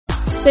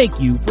Thank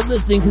you for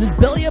listening to this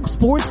Belly Up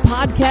Sports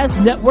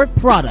Podcast Network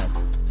product.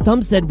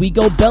 Some said we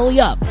go belly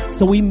up,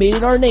 so we made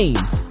it our name,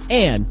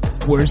 and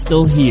we're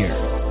still here.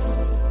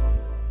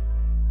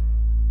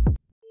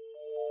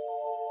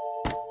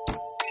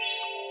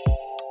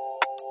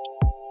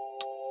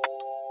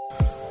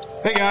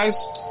 Hey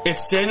guys,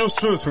 it's Daniel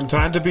Smooth from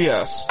Time to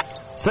BS.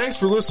 Thanks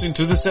for listening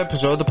to this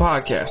episode of the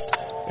podcast,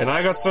 and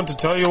I got something to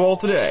tell you all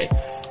today.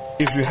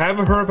 If you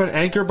haven't heard about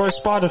Anchor by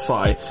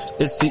Spotify,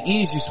 it's the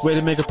easiest way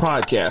to make a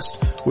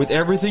podcast, with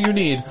everything you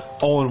need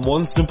all in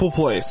one simple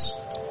place.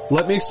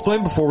 Let me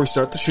explain before we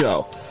start the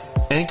show.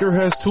 Anchor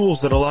has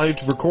tools that allow you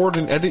to record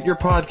and edit your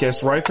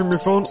podcast right from your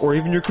phone or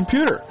even your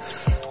computer.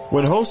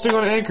 When hosting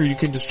on Anchor, you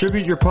can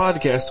distribute your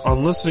podcast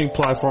on listening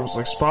platforms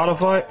like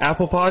Spotify,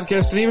 Apple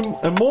Podcasts,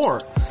 and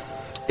more.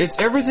 It's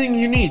everything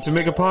you need to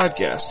make a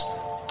podcast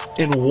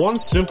in one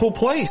simple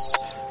place.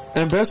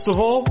 And best of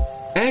all,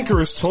 Anchor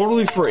is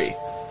totally free.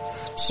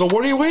 So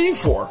what are you waiting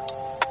for?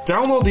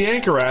 Download the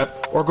Anchor app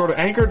or go to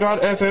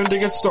anchor.fm to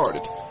get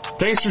started.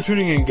 Thanks for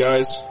tuning in,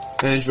 guys,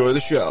 and enjoy the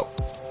show.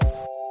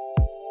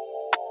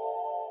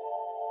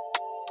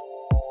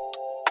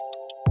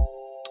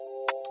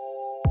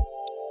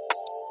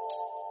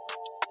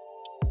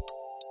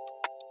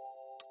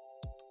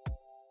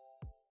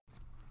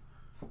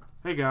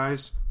 Hey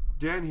guys,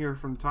 Dan here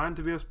from Time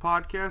to BS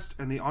Podcast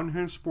and the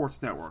Unhinged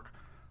Sports Network.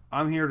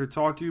 I'm here to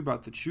talk to you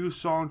about the Choose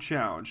Song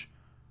Challenge.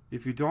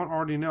 If you don't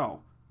already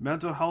know,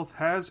 mental health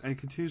has and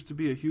continues to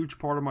be a huge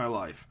part of my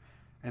life,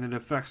 and it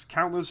affects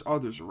countless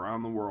others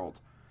around the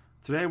world.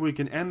 Today we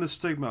can end the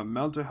stigma of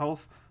mental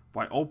health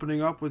by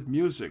opening up with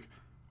music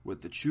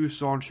with the Choose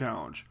Song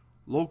Challenge.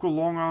 Local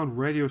Long Island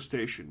radio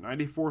station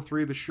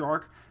 94.3 The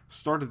Shark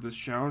started this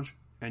challenge,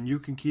 and you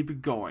can keep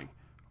it going.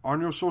 On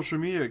your social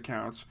media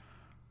accounts,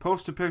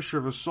 post a picture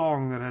of a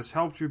song that has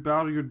helped you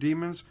battle your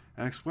demons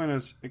and explain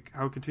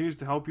how it continues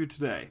to help you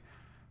today.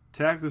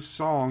 Tag the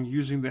song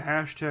using the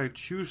hashtag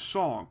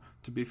ChooseSong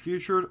to be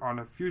featured on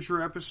a future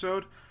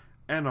episode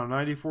and on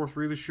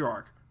 94.3 The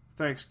Shark.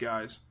 Thanks,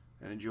 guys,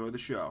 and enjoy the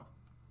show.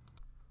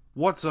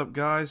 What's up,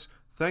 guys?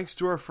 Thanks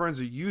to our friends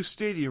at U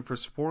Stadium for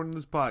supporting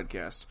this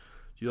podcast.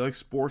 Do you like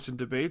sports and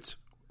debates?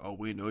 Oh,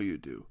 we know you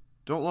do.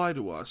 Don't lie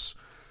to us.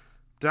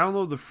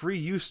 Download the free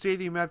U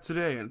Stadium app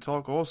today and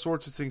talk all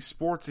sorts of things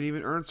sports and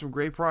even earn some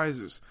great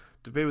prizes.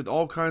 Debate with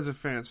all kinds of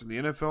fans from the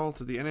NFL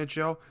to the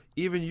NHL,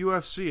 even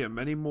UFC, and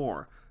many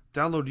more.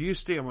 Download U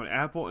Stadium on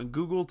Apple and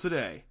Google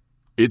today.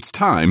 It's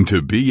time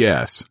to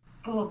BS.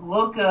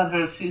 Look at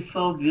her, she's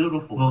so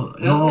beautiful. Well,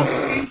 no,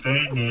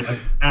 saying it like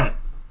that.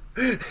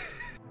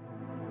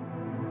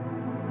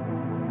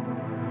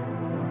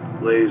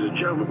 Ladies and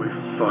gentlemen, we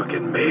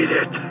fucking made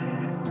it.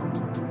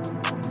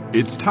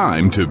 It's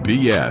time to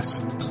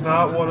BS. It's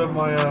not one of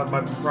my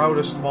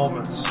proudest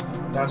moments,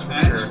 that's for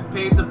And sure. you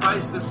paid the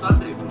price this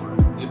Sunday for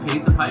it. You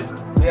paid the piper.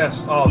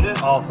 Yes,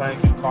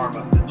 thank you,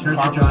 Karma. The Church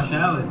of Josh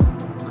Allen.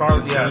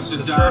 Yes, The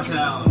the Church Church of Josh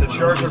Allen. The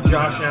Church of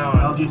Josh Allen.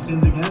 LG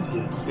sins against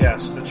you.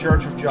 Yes, the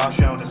Church of Josh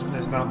Allen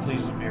is not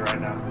pleased with me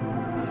right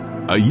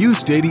now. A U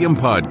Stadium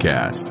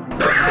podcast.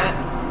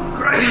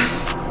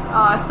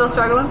 Still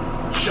struggling?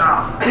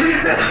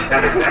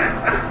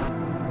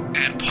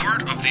 And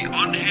part of the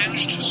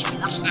Unhinged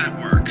Sports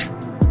Network.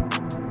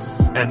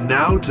 And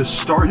now to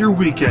start your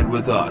weekend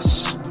with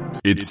us.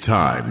 It's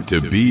time to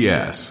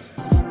BS.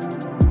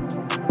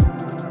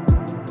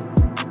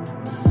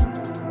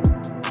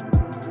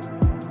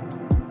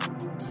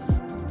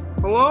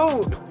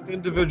 Hello,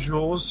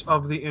 individuals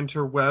of the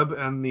interweb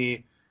and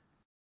the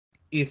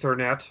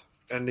Ethernet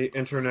and the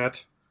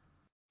internet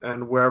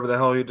and wherever the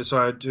hell you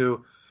decide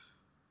to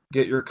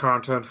get your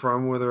content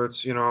from, whether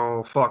it's,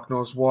 fuck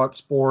knows what,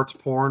 sports,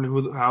 porn,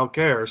 how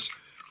cares.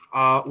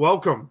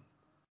 Welcome.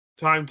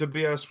 Time to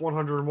BS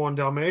 101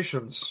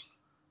 Dalmatians.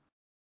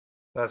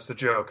 That's the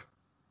joke.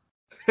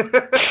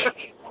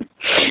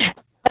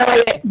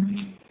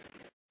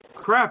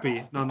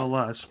 Crappy,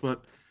 nonetheless,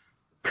 but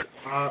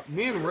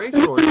me and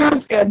Rachel are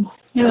That's good.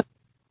 Yeah.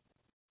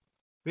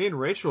 Me and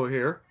Rachel are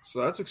here,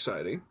 so that's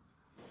exciting.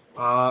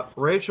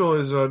 Rachel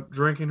is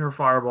drinking her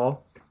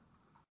Fireball,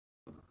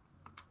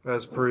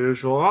 as per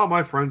usual. Oh,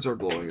 my friends are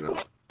blowing it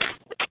up.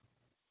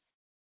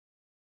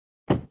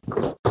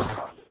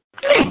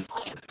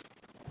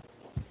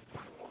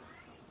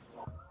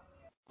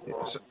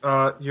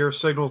 Your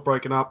signal's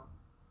breaking up,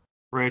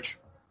 Rach.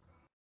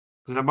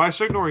 Is that my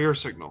signal or your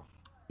signal?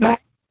 Can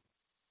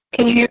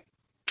you hear?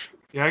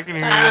 Yeah, I can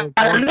hear you.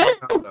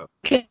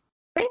 Can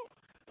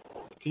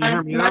Can you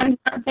hear me now? I'm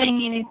not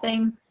saying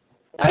anything.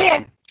 Oh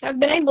yeah, I've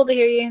been able to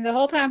hear you the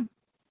whole time.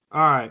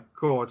 All right,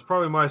 cool. It's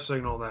probably my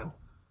signal then,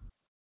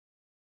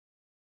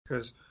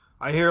 because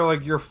I hear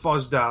like you're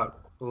fuzzed out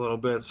a little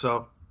bit,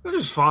 so it's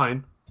just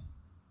fine.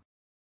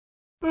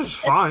 It's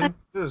fine.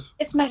 It's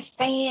my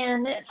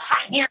fan. It's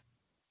hot here.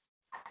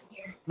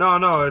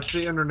 No, it's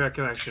the internet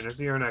connection. It's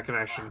the internet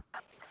connection.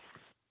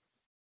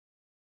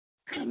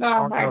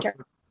 No, I turn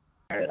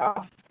it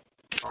off.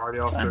 Already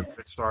off to a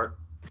good start.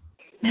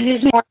 It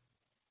is more.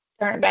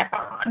 Turn it back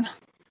on.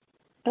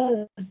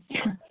 So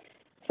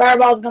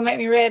Fireball's gonna make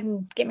me red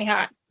and get me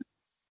hot.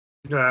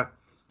 Yeah.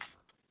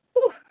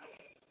 Whew.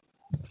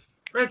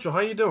 Rachel,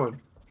 how you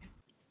doing?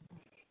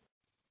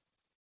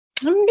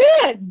 I'm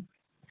good.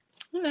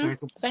 You know, Can't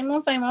com- same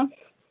old, same old.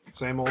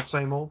 Same old,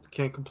 same old.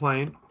 Can't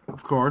complain,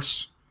 of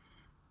course.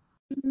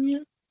 Yeah.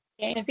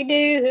 And if you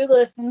do, who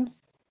listens?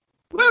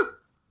 Woo!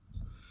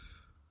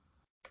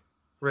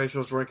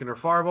 Rachel's drinking her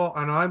Fireball,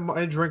 and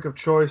my drink of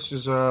choice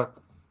is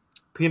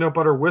peanut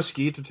butter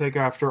whiskey to take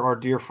after our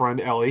dear friend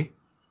Ellie,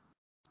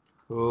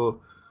 who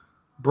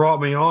brought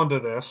me onto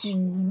this.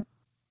 Mm.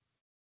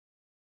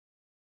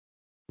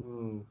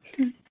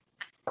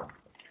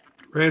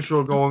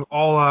 Rachel going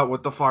all out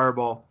with the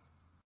Fireball.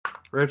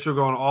 Rachel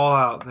going all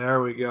out.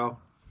 There we go.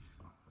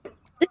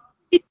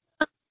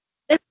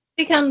 It's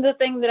become the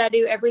thing that I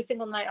do every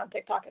single night on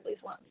TikTok at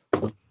least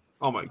once.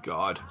 Oh my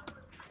god.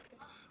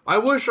 I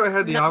wish I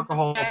had the No.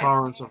 alcohol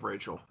tolerance of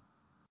Rachel.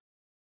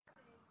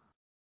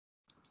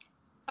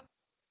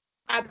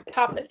 I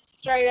pop it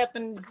straight up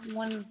in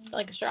one,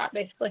 like a shot,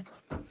 basically.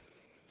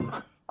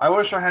 I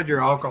wish I had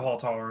your alcohol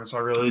tolerance. I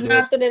really do.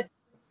 Not that it's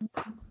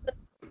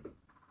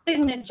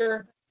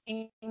signature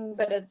thing,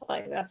 but it's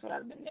like that's what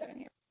I've been doing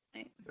here.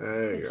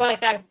 There you It's go.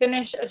 like I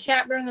finish a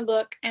chapter in the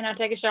book and I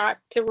take a shot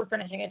till we're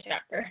finishing a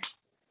chapter.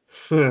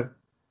 There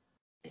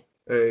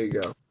you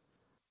go.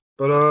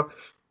 But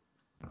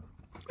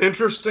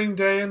interesting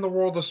day in the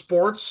world of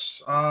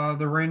sports.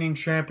 The reigning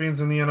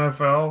champions in the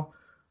NFL,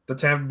 the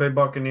Tampa Bay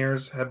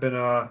Buccaneers, have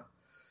been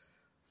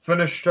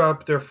finished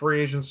up their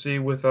free agency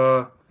with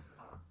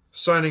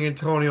signing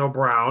Antonio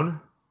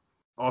Brown.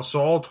 Also,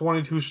 all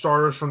 22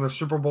 starters from the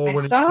Super Bowl I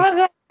winning saw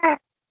team. that.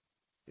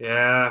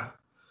 Yeah.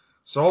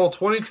 So all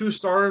 22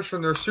 starters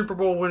from their Super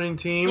Bowl winning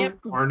team Yep.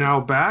 are now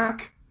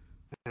back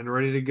and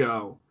ready to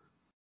go.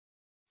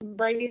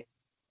 Brady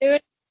do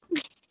it.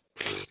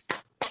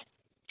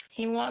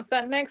 He wants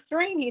that next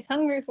ring. He's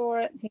hungry for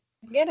it. He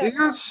can get He's it.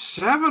 got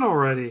 7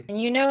 already. And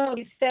you know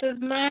he set his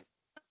mind.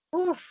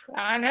 Oof,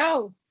 I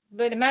know.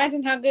 But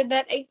imagine how good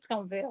that 8's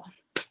gonna feel.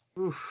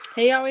 Oof.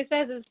 He always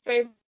says his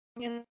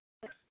favorite.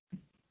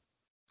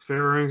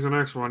 Favorite ring's the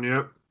next one,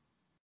 yep.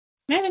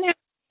 Imagine how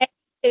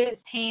heavy his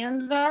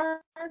hands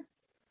are.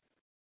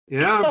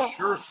 Yeah, I'm Oh,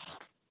 sure.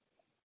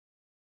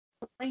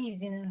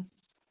 Craziness.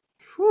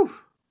 Whew.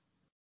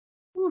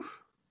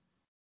 Oof.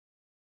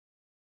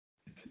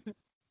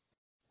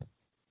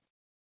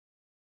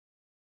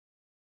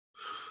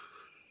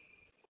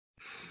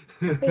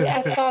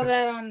 Yeah, I saw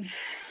that on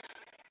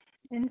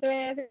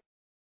Instagram.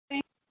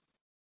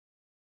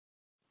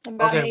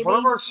 About Okay, one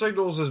of maybe- our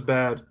signals is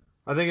bad.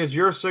 I think it's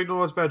your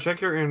signal that's bad.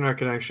 Check your internet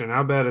connection.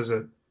 How bad is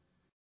it?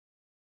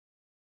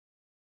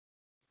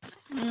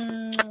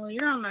 Well,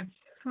 you're on my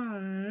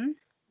phone.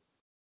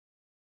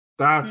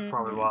 That's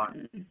probably why.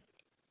 Mm.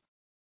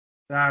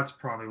 That's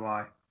probably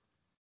why.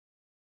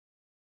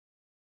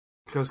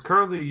 Because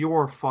currently you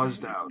are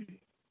fuzzed out.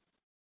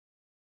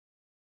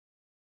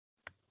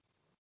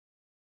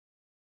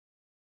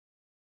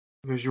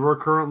 Because you are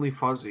currently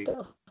fuzzy.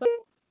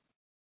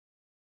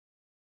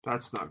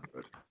 That's not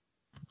good.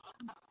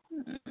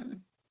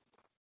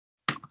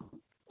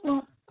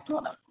 Well,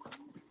 hold on.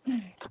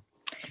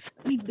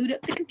 Let me boot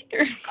up the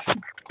computer.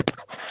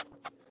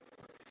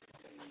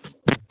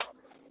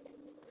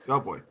 Oh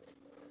boy.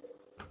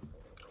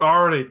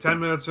 Already, 10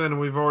 minutes in and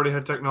we've already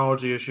had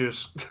technology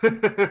issues.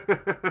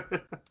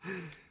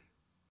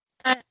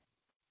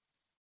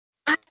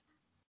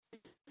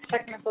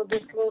 Technical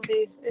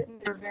difficulties in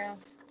the background.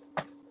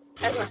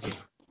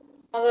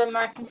 Although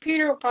my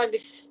computer will probably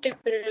be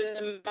stupider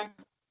than my.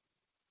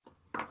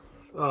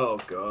 Oh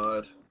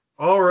god.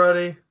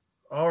 Already,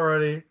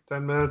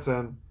 10 minutes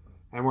in.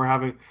 And we're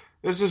having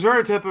this is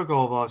very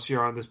typical of us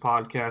here on this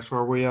podcast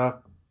where we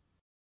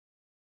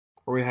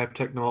have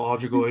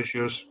technological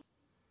issues.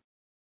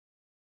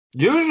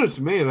 Usually it's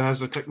me that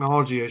has the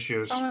technology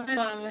issues.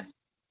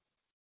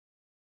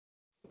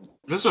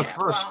 This is a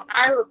first. Well,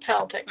 I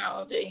repel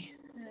technology.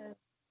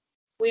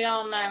 We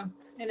all know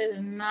it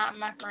is not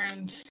my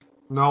friend.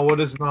 No, it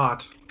is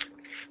not.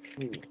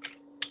 Ooh.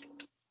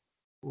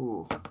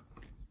 Ooh.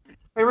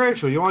 Hey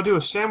Rachel, you want to do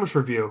a sandwich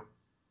review?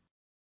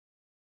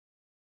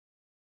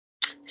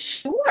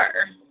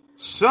 Sure.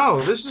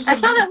 So this is I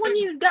saw that one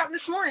you got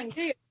this morning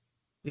too.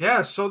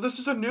 Yeah, so this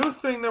is a new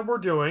thing that we're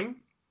doing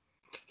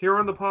here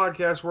on the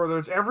podcast, whether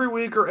it's every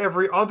week or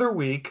every other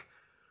week,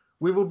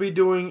 we will be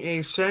doing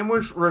a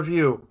sandwich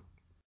review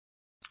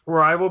where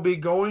I will be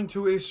going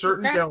to a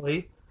certain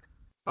deli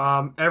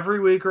every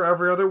week or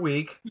every other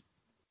week,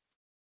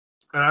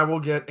 and I will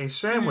get a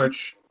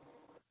sandwich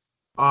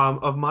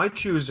of my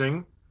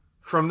choosing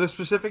from this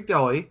specific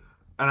deli,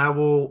 and I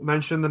will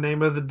mention the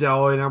name of the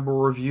deli, and I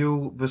will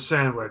review the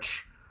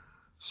sandwich.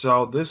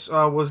 So this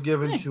was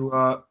given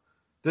to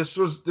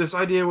this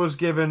idea was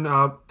given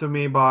to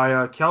me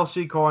by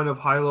Kelsey Coyne of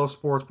High Low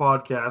Sports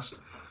Podcast.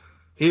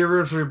 He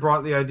originally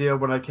brought the idea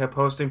when I kept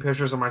posting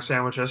pictures of my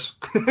sandwiches.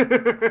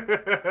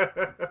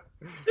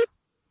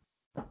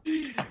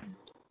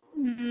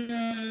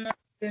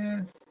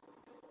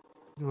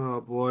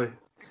 Oh boy.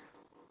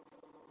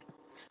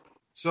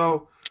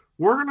 So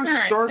We're gonna All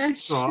right, start that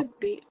this off. should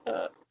be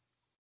up.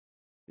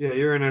 Yeah,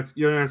 your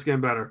internet's getting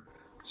better.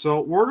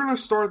 So we're gonna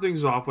start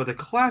things off with a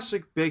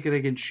classic bacon,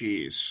 egg, and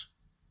cheese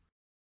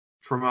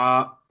from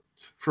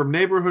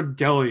Neighborhood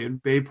Deli in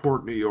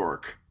Bayport, New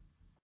York.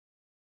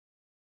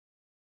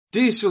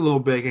 Decent little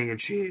bacon and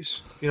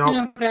cheese.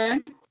 Okay.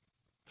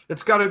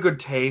 It's got a good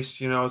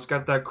taste. It's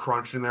got that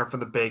crunch in there for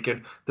the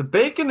bacon. The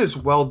bacon is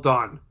well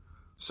done,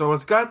 so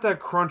it's got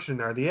that crunch in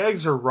there. The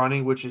eggs are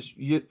runny, which is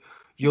you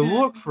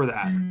look for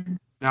that. Mm.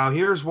 Now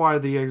here's why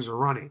the eggs are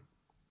runny,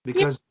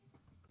 because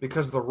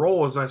the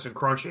roll is nice and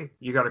crunchy.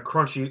 You got a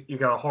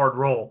hard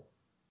roll.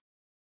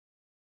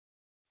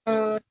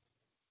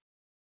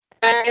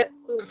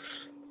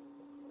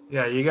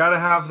 Yeah, you got to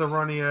have the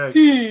runny eggs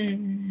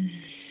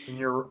in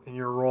your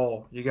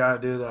roll. You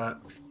got to do that.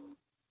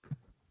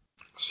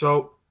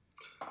 So,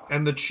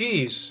 and the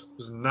cheese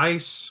was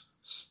nice.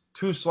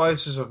 2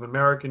 slices of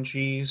American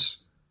cheese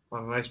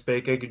on a nice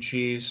baked egg and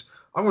cheese.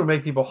 I'm going to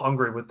make people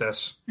hungry with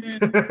this.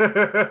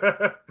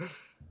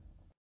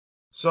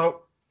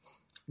 So,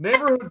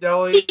 Neighborhood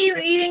Deli. What are you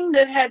eating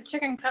that had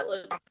chicken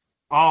cutlets?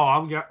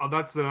 Oh,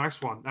 that's the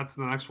next one.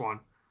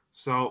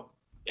 So.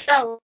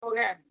 Oh,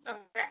 okay.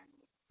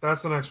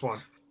 That's the next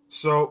one.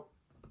 So,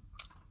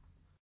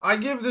 I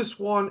give this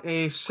one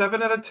a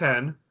 7 out of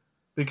 10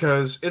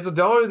 because it's a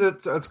deli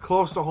that's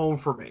close to home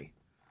for me.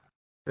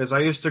 As I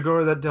used to go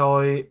to that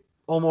deli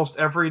almost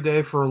every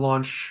day for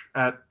lunch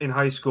in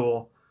high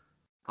school.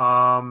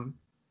 And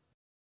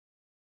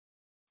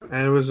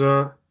it was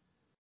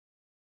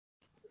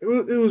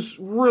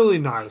really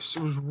nice.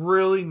 It was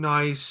really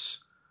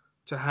nice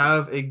to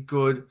have a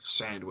good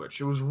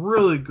sandwich. It was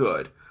really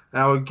good.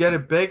 And I would get a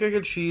bacon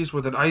and cheese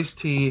with an iced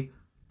tea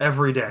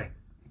every day.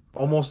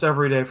 Almost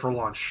every day for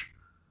lunch.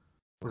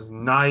 It was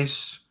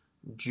nice,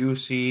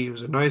 juicy. It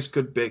was a nice,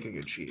 good bacon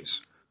and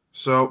cheese.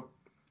 So,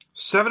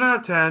 7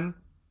 out of 10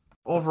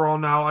 overall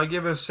now. I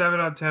give it a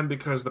 7 out of 10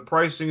 because the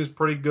pricing is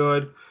pretty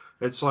good.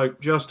 It's like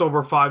just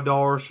over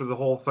 $5 for the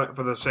whole thing,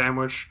 for the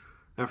sandwich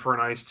and for an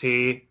iced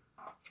tea.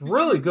 It's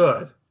really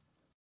good.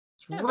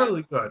 It's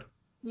really good.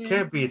 Yeah.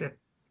 Can't beat it.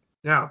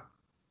 Now,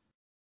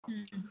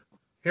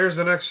 here's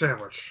the next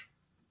sandwich.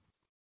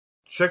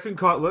 Chicken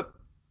cutlet,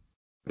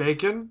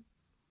 bacon,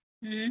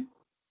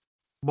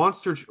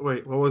 monster...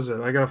 Wait, what was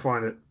it? I gotta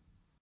find it.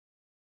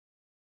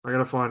 I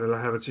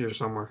have it here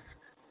somewhere.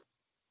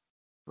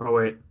 Oh,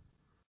 wait.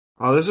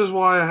 Oh, this is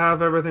why I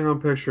have everything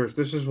on pictures.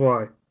 This is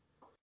why.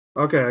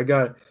 Okay, I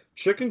got it.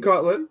 Chicken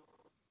cutlet,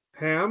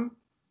 ham,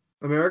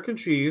 American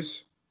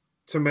cheese,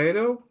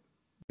 tomato,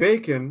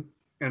 bacon,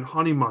 and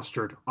honey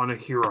mustard on a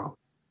hero.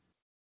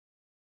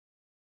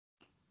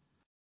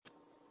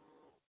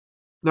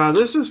 Now,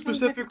 this is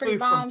specifically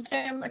from...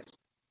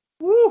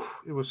 Woo!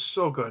 It was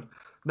so good.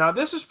 Now,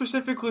 this is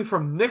specifically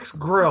from Nick's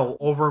Grill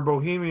over in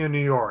Bohemia,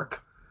 New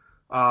York.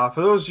 For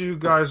those of you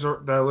guys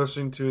that are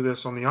listening to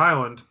this on the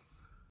island,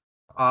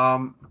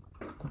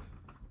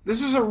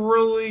 this is a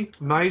really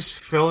nice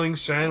filling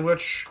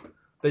sandwich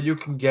that you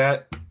can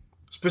get,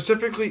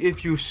 specifically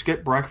if you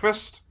skip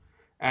breakfast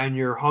and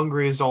you're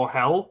hungry as all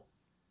hell.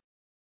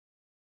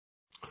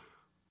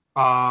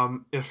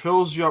 It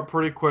fills you up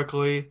pretty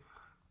quickly.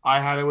 I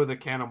had it with a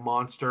can of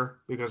Monster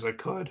because I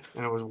could,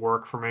 and it was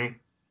work for me.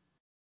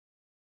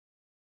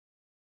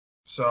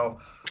 So,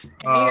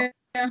 oh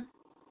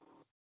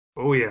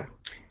yeah.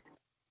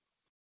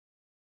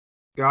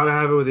 Gotta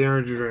have it with the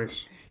energy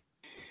drinks.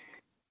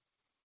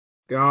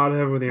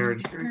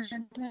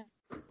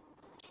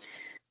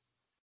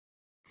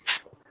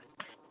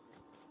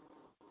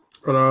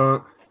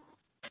 But,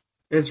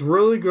 it's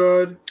really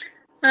good.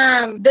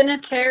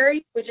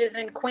 Beneteri, which is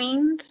in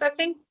Queens, I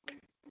think.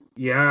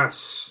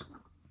 Yes.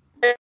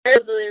 They're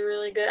really,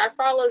 really good. I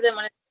follow them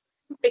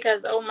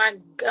because, oh my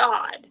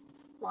God,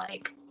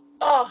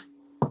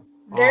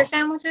 their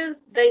sandwiches,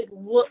 they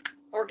look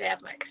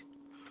orgasmic.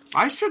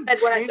 I should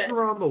change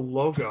around the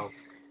logo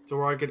to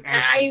where I could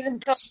add I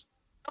was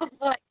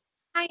like,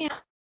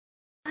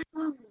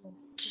 I'm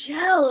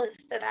jealous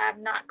that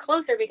I'm not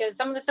closer because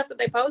some of the stuff that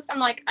they post, I'm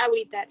like, I would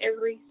eat that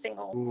every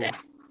single day.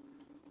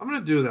 I'm going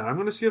to do that. I'm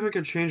going to see if I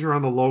can change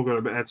around the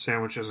logo to add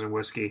sandwiches and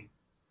whiskey.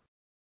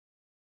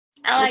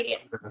 I like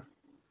it.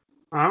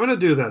 I'm going to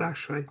do that,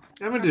 actually.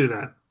 I'm going to do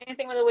that.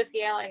 Anything with a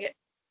whiskey, I like it.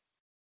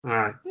 All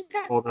right.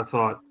 Okay. Hold that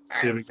thought.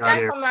 See what we got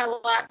That's here. on my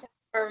laptop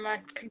or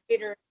my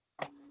computer.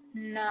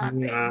 Not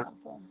very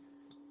helpful.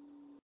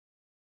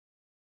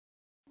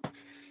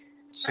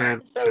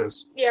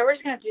 Sandwiches. So, yeah, we're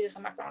just going to do this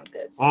on my phone.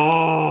 Good.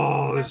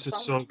 Oh, this is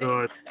so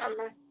good.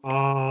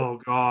 Oh,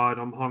 God.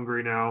 I'm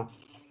hungry now.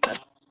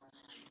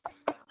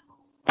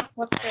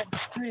 What's good?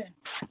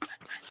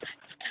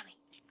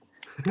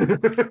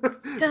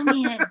 Tell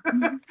me it.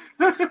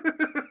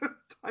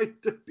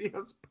 Type to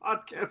BS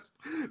podcast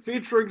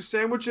featuring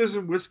sandwiches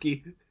and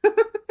whiskey.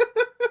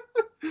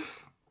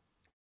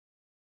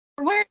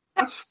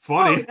 That's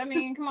funny. I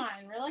mean, come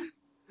on, really?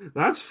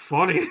 That's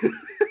funny.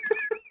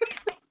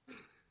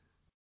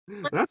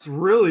 That's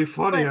really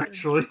funny,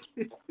 actually.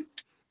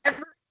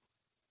 Everyone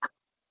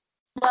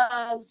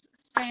loves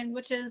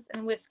sandwiches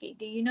and whiskey.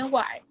 Do you know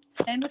why?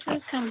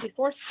 Sandwiches come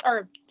before,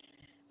 or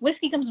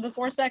whiskey comes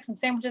before sex, and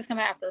sandwiches come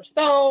after.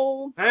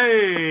 So,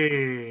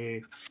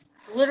 Hey!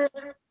 literally,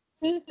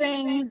 two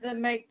things that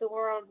make the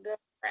world go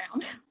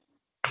round.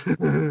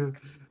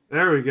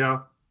 There we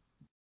go.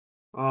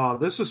 Oh,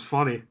 this is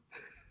funny.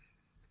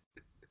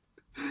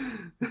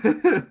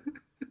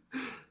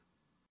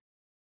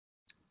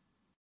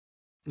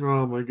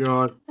 Oh my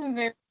god.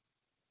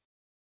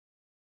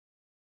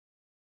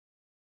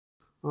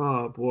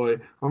 Oh boy.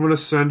 I'm gonna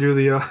send you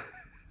the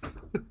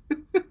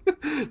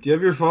Do you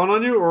have your phone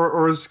on you,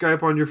 or is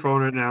Skype on your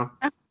phone right now?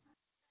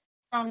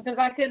 Because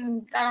I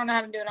don't know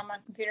how to do it on my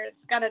computer. It's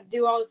got to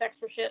do all this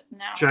extra shit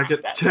now. Check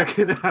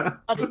it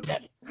out. I'll do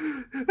that.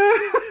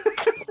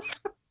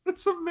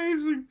 That's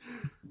amazing.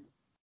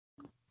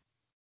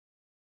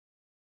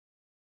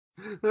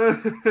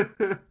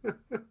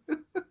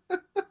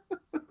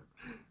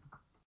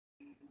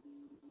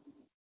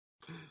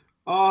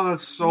 Oh,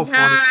 that's so funny.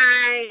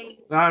 Hi.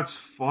 That's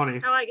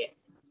funny. I like it.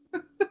 I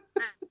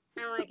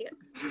like it.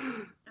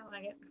 I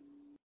like it.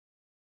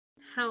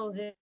 Hell's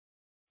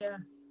yeah.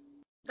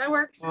 That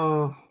works.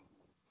 Oh,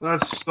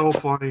 that's so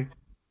funny.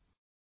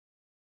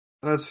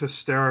 That's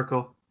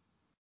hysterical.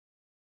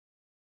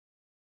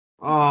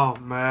 Oh,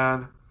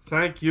 man.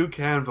 Thank you,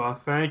 Canva.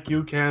 Thank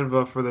you,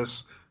 Canva, for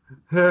this.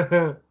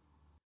 Mm.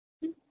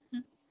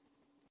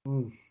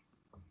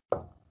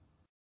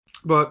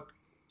 But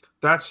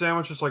that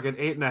sandwich is like an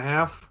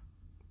 8.5.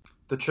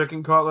 The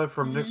chicken cutlet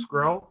from Nick's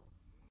Grill.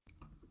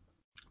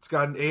 It's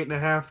got an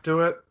 8.5 to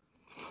it.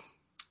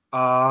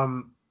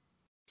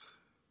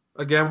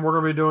 Again, we're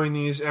going to be doing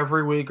these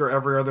every week or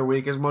every other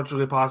week as much as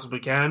we possibly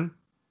can.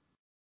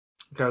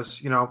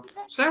 Because,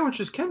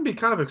 sandwiches can be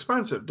kind of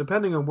expensive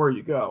depending on where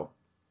you go.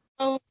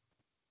 Oh,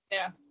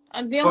 yeah.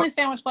 The only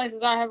sandwich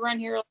places I have around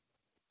here are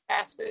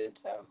fast food,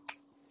 so.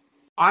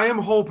 I am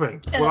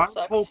hoping. Yeah,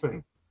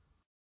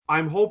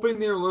 I'm hoping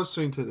they're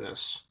listening to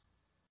this.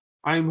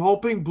 I'm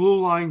hoping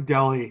Blue Line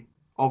Deli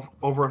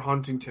over at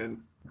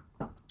Huntington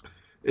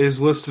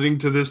is listening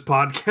to this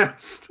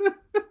podcast.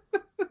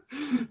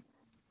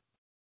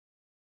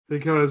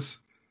 Because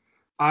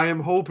I am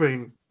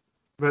hoping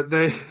that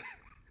they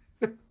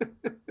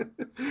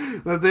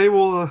that they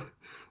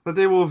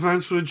will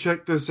eventually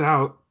check this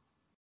out.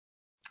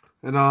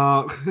 And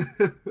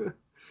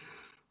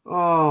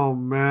oh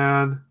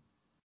man,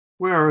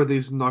 where are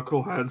these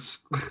knuckleheads?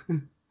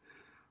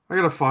 I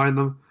gotta find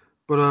them.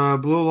 But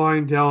Blue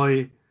Line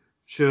Deli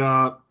should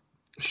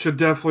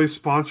definitely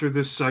sponsor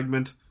this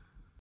segment.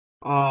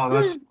 Oh,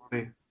 that's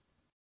funny.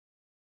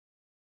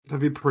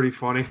 That'd be pretty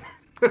funny.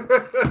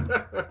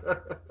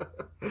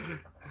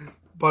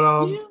 But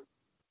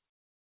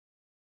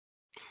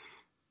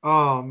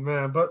oh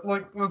man, but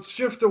let's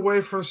shift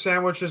away from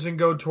sandwiches and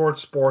go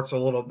towards sports a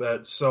little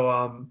bit.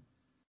 So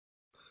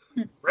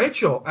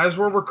Rachel, as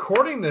we're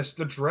recording this,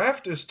 the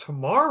draft is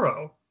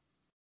tomorrow.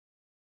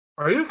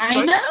 Are you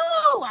excited? I know.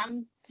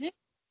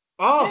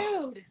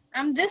 Dude,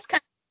 I'm this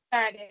kind of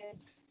excited.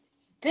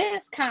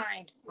 This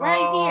kind right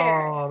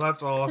here. Oh,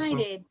 that's awesome.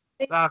 Excited.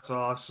 That's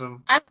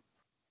awesome.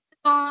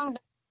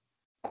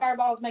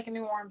 Fireball's making me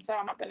warm, so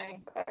I'm not gonna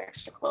put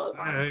extra clothes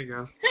on. There you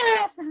go.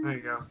 There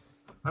you go.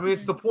 I mean,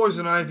 it's the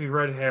poison ivy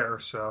red hair,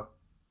 so.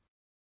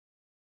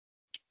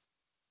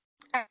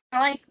 I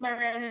like my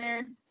red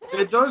hair.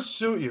 It does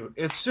suit you.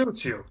 It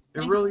suits you.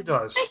 It really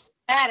does. It's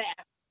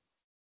badass.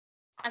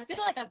 I feel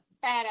like a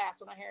badass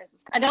when my hair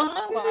is. I don't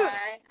know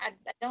why. I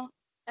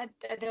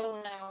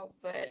don't know,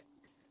 but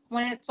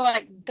when it's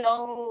like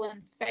dull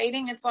and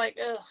fading, it's like,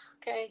 ugh,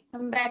 okay,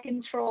 I'm back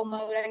in troll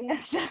mode, I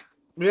guess.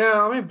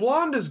 Yeah, I mean,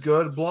 blonde is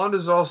good. Blonde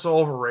is also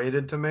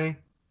overrated to me.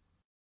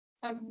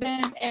 I've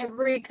been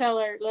every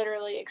color,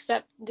 literally,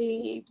 except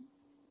the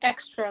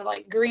extra,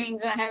 like,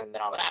 greens, and I haven't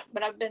been all that.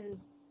 But I've been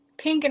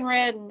pink and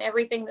red and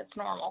everything that's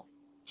normal,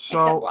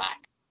 except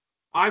black.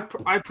 I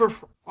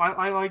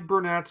like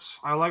brunettes.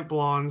 I like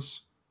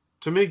blondes.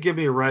 To me, give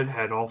me a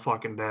redhead all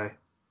fucking day.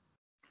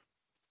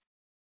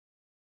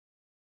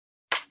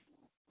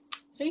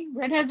 See,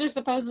 redheads are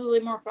supposedly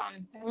more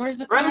fun. And we're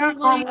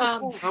Redheads are more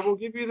cool. I will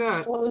give you that.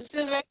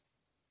 Explosive.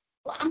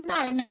 Well, I'm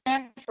not a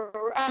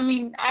natural. I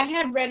mean, I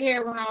had red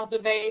hair when I was a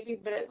baby,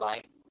 but it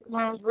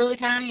when I was really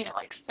tiny, it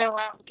fell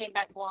out and came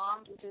back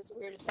blonde, which is the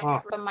weirdest thing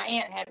ever. But my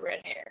aunt had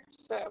red hair,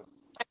 so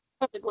I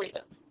totally believe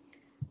it.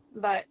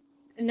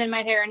 And then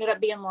my hair ended up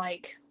being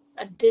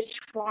a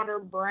ditchwater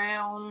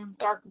brown,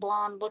 dark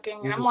blonde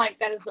looking, and I'm like,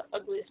 that is the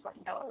ugliest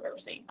fucking color I've ever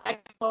seen. I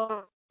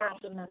can't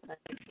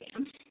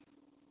again.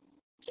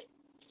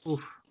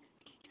 Oof.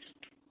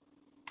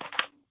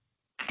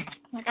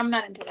 I'm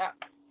not into that.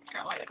 I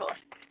don't like the color.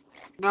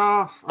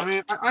 No, I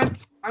mean,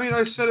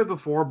 I said it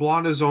before.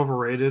 Blonde is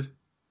overrated.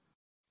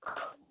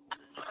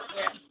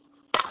 Yeah.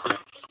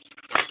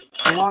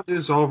 Blonde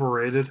is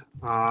overrated.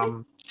 I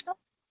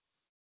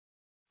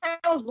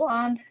was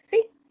blonde.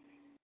 See?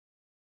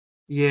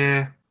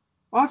 Yeah.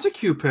 Oh, it's a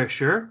cute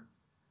picture.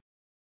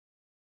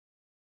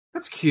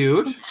 That's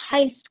cute.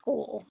 High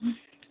school.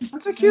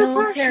 That's a cute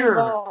no picture. Hair at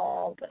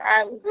all, but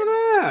I was. Look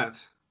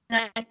at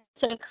that. I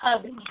took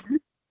hubby.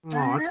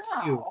 Oh, that's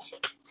cute.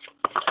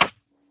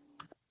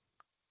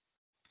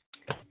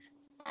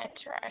 I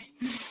try.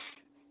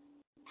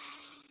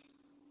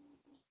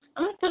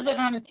 I'm gonna put that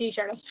on a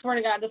T-shirt. I swear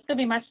to God, this could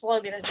be my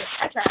slogan. Is just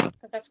I try,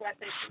 because that's what I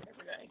say to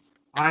every day.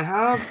 I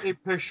have a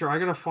picture. I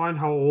gotta find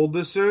how old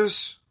this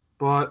is,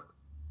 but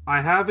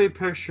I have a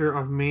picture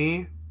of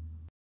me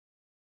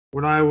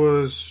when I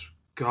was.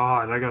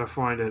 God, I gotta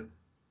find it.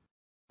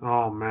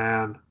 Oh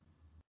man,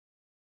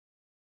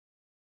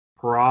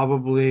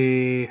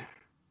 probably.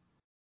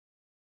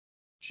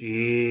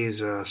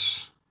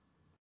 Jesus.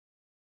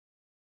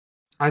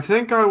 I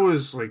think I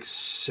was like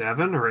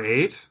 7 or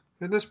 8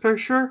 in this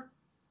picture.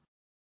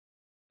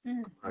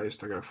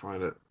 Christ, I gotta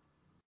find it.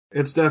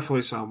 It's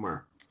definitely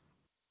somewhere.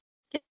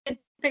 Kid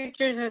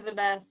pictures are the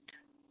best.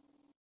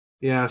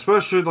 Yeah,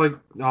 especially like,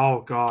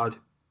 oh God.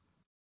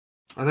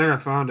 I think I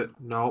found it.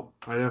 Nope,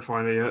 I didn't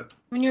find it yet.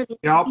 When you're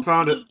Yep,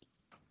 found it.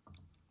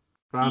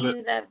 Found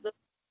it. That's the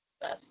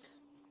best.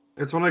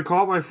 It's when I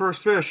caught my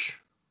first fish.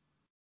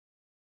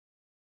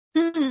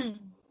 Hmm.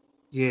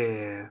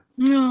 Yeah,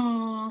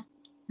 No.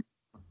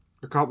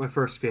 I caught my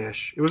first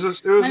fish. It was a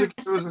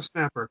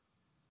snapper.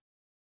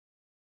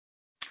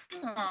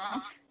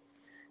 Aw.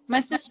 My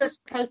sister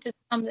posted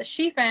some that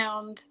she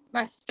found.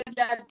 My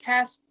stepdad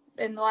passed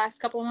in the last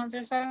couple of months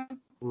or so.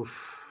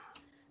 Oof.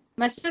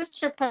 My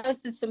sister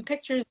posted some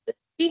pictures that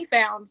she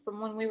found from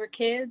when we were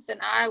kids,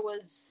 and I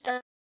was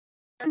starting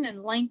and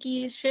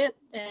lanky as shit,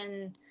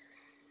 and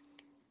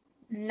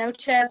no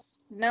chest,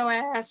 no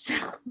ass,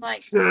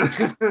 like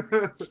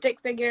stick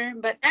figure.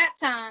 But that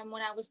time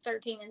when I was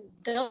 13, in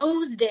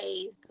those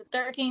days, the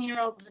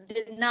 13-year-olds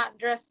did not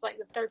dress like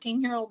the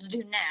 13-year-olds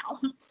do now.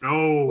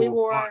 No. We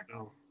wore, God,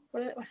 no.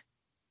 what the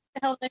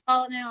hell they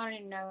call it now? I don't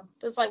even know.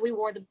 It's like we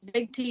wore the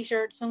big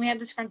T-shirts, and we had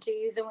the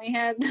scrunchies, and we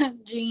had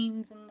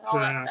jeans and all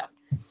that stuff.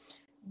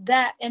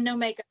 That and no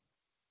makeup.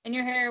 And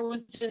your hair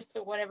was just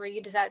whatever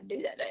you decided to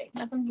do that day.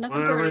 Nothing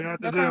Whatever pretty. you had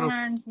to No do. curl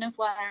irons, no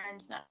flat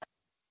irons, nothing.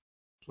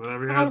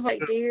 Whatever you I had was to like,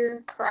 do.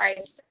 dear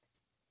Christ.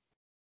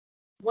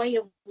 Way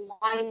of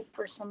life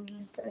for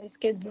these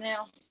kids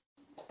now.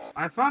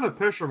 I found a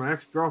picture of my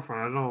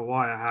ex-girlfriend. I don't know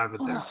why I have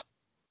it there.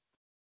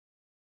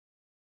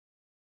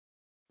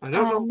 I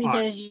don't know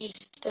why. Because you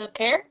still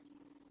care?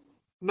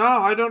 No,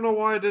 I don't know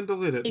why I didn't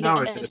delete it. Now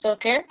I You did. still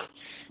care?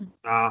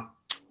 Nah.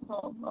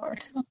 Oh,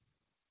 Lord.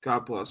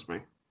 God bless me.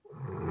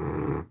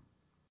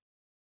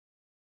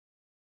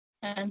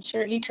 I'm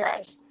sure he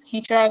tries.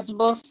 He tries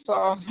both,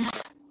 so.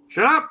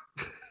 Shut up!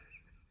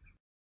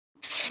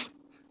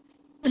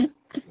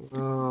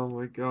 Oh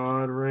my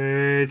God,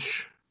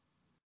 Rach.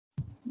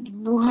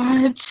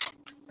 What?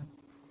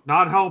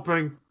 Not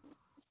helping.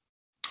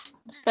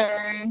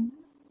 Sorry.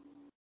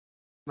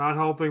 Not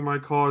helping my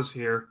cause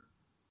here.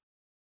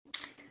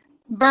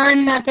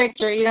 Burn that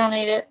picture. You don't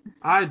need it.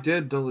 I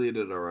did delete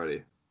it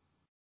already.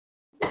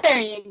 There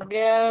you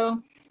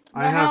go.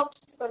 That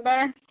helps. But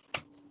better.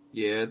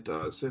 Yeah, it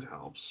does. It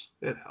helps.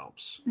 It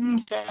helps.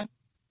 Okay.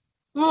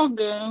 Well,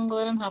 good. I'm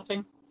glad I'm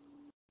helping.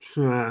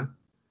 I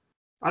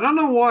don't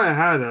know why I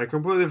had it. I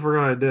completely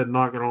forgot I did,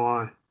 not gonna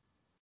lie.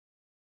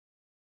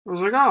 I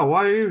was like, oh,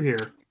 why are you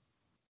here?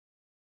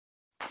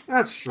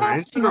 That's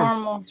strange. That's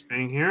normal. It's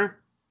being here.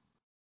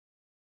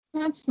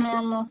 That's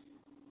normal.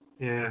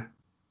 Yeah.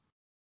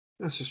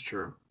 This is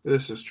true.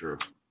 This is true.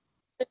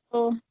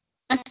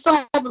 I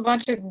still have a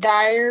bunch of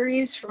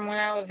diaries from when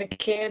I was a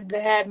kid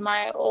that had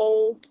my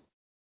old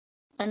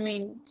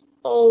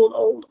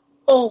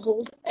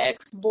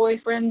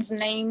ex-boyfriend's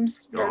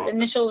names or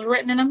initials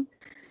written in them.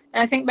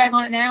 And I think back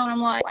on it now and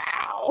I'm like,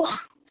 wow.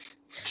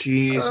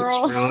 Jesus,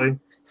 Girl. really?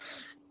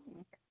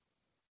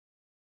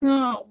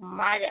 Oh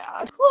my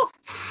God.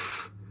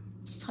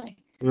 It's like,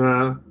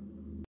 Yeah.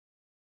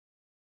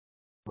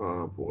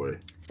 Oh boy.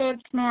 so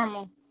it's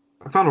normal.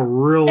 I found a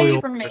really Hey,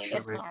 old for me, picture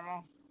it's of me.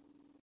 normal.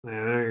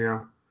 Yeah, there you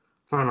go.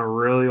 Found a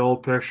really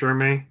old picture of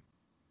me.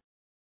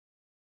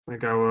 I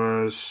think I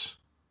was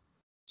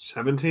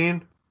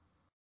 17.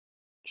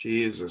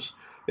 Jesus.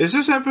 Is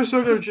this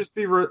episode going to just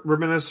be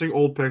reminiscing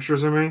old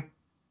pictures of me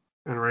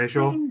and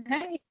Rachel?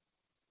 Hey, you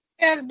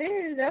gotta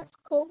do. That's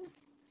cool.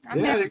 I'm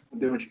Yeah, down. you can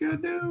do what you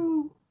gotta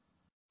do.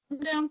 I'm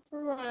down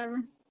for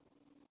whatever.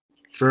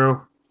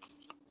 True.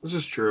 This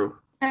is true.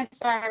 Hey,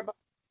 sorry, but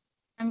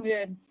I'm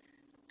good.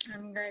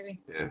 I'm gravy.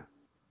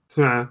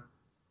 Yeah.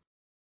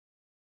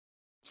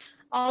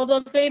 Although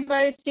if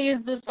anybody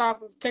sees this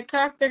off of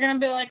TikTok, they're gonna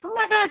be like, "Oh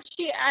my God,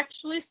 she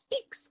actually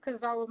speaks!"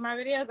 Because all of my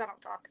videos, I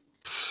don't talk.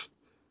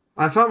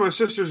 I found my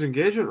sister's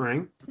engagement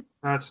ring.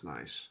 That's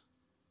nice.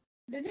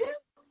 Did you?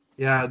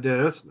 Yeah, I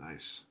did. That's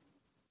nice.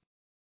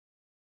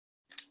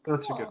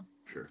 That's a good Cool.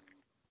 picture.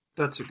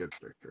 That's a good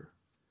picture.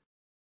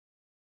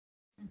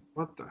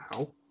 What the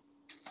hell?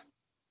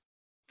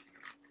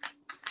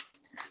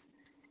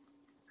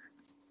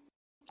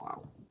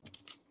 Wow.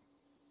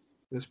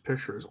 This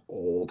picture is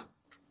old.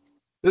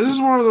 This is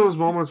one of those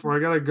moments where I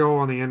gotta go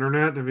on the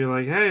internet and be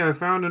like, hey, I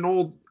found an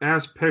old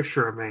ass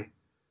picture of me.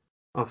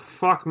 A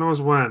fuck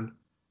knows when.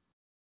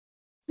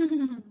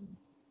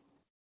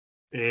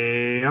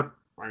 Yep,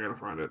 I gotta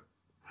find it.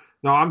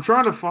 No, I'm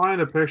trying to find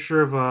a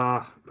picture of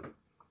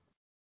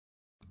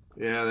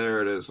Yeah,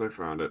 there it is. I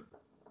found it.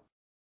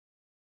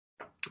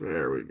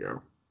 There we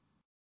go.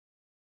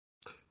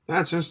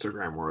 That's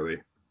Instagram worthy.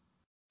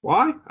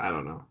 Why? I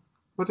don't know.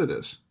 But it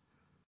is.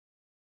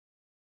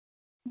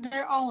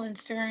 They're all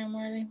Instagram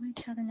worthy. What are you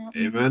talking about?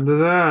 Amen to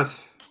that.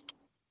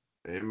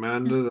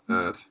 Amen to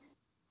that.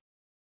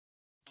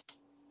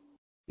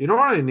 You know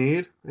what I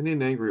need? I need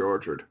an Angry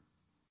Orchard.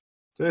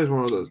 Today's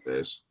one of those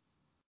days.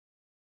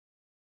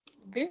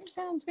 Beer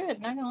sounds good,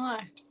 not gonna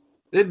lie.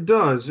 It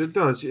does. It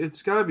does.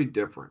 It's got to be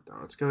different,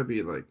 though. It's got to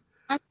be like...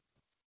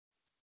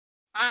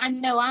 I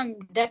know I'm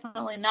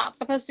definitely not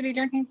supposed to be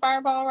drinking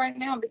Fireball right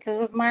now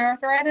because of my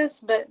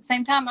arthritis, but at the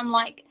same time, I'm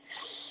like,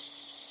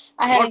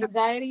 I had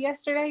anxiety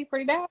yesterday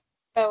pretty bad,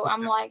 so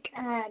I'm like,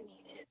 I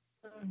need it.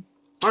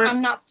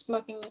 I'm not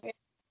smoking, so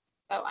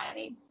I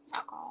need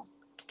alcohol.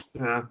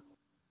 Yeah.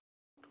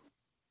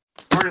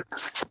 Right.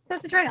 So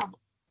it's a trade-off,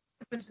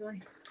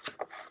 essentially.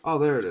 Oh,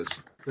 there it is.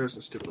 There's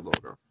the stupid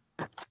logo.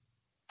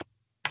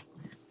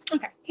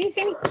 Okay, can you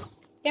see me?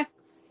 Yeah.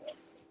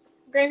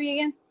 Gravy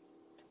again?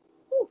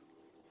 Ooh.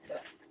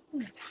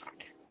 It's hot.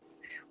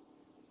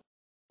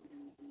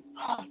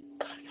 Oh,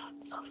 God, it's hot in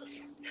this office.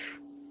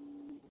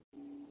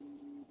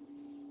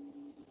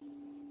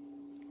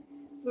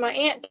 My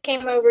aunt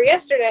came over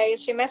yesterday.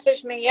 She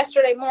messaged me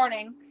yesterday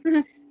morning.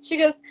 She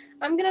goes,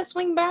 I'm going to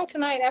swing by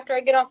tonight after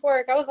I get off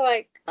work. I was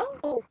like,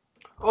 oh,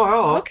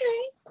 hello. okay,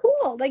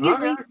 cool.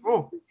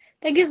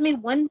 That gives me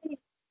one day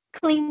to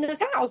clean this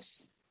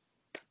house.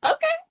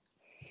 Okay.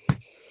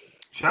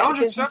 Challenge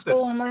accepted.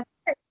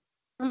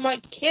 I'm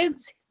like,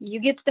 kids, you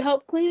get to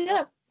help clean it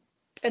up.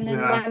 And then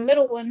my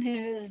middle one,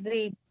 who's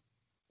the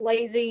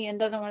lazy and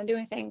doesn't want to do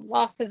anything,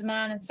 lost his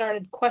mind and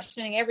started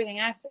questioning everything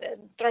I said,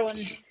 throwing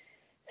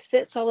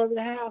fits all over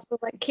the house. I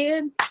was like,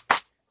 kid,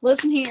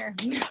 listen here.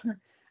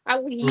 I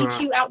will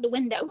yeet you out the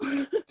window.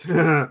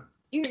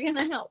 You're going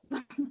to help.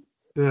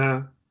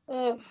 Yeah.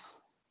 But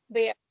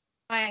yeah,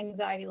 my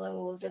anxiety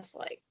level was just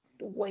like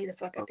way the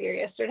fuck up here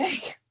yesterday.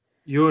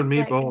 You and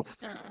me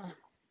both.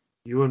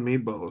 You and me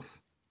both.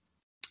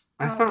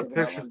 I found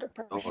pictures.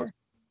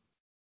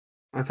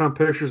 I found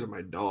pictures of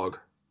my dog.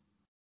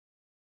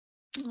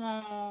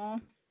 Aww.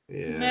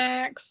 Yeah.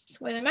 Max.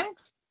 Was it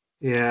Max?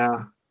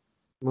 Yeah.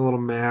 My little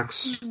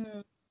Max.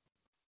 Mm-hmm.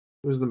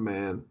 He was the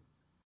man.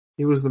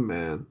 He was the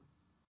man.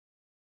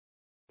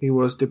 He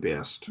was the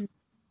best.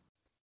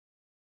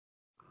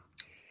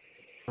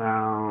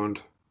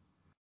 Found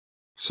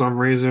some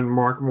reason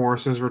Mark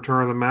Morrison's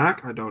Return of the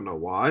Mac. I don't know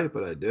why,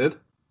 but I did.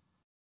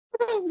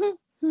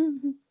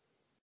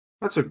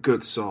 That's a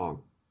good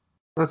song.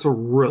 That's a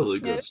really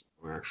good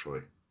song,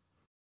 actually.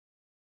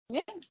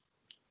 Yeah.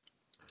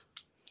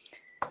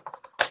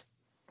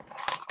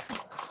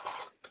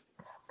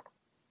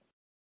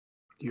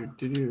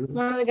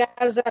 One of the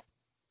guys on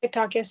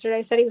TikTok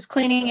yesterday said he was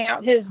cleaning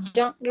out his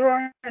junk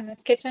drawer in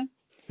his kitchen.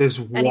 His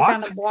what? And he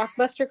found a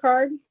Blockbuster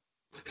card.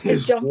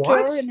 His junk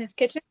drawer in his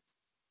kitchen.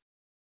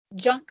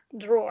 Junk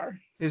drawer.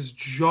 His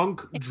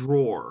junk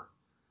drawer.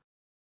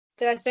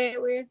 Did I say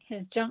it weird?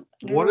 His junk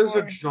drawer. What is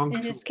a junk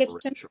in drawer? His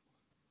kitchen?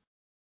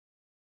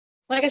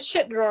 Like a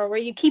shit drawer where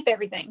you keep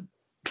everything.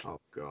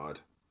 Oh, God.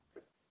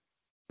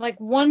 Like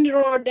one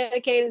drawer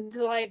dedicated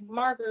to like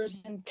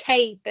markers and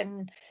tape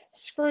and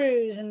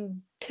screws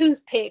and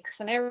toothpicks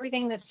and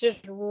everything that's just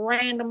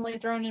randomly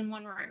thrown in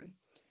one room.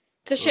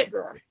 It's a shit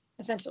drawer,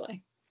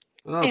 essentially.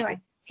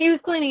 Anyway, he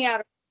was cleaning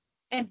out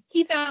and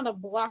he found a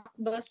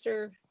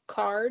Blockbuster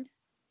card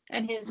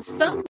and his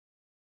son.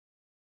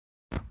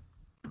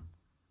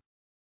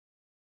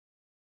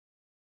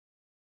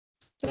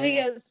 So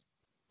he goes,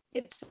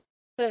 it's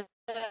a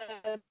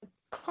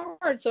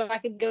card so I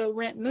could go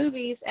rent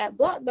movies at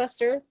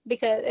Blockbuster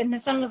and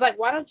his son was like,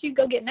 why don't you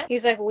go get Netflix?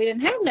 He's like, well, we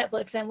didn't have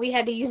Netflix and we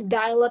had to use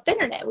dial-up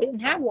internet. We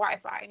didn't have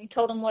Wi-Fi. And he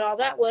told him what all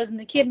that was and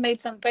the kid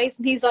made some face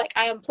and he's like,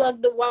 I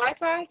unplugged the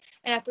Wi-Fi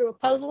and I threw a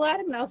puzzle at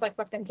him and I was like,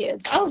 fuck them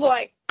kids. I was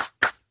like,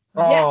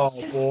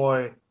 yes.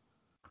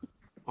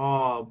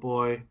 Oh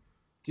boy.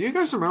 Do you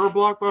guys remember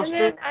Blockbuster? And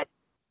then I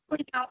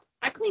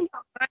cleaned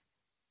out my...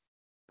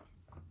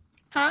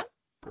 Huh?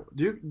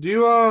 Do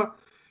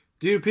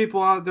you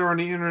people out there on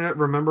the internet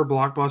remember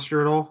Blockbuster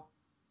at all?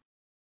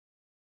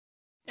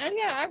 And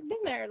yeah, I've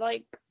been there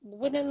like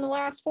within the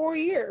last 4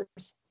 years.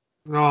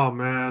 Oh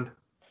man.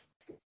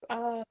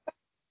 5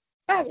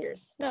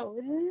 years. No,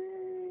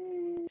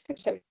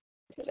 6, 7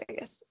 years, I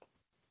guess.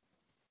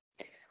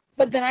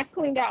 But then I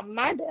cleaned out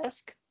my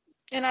desk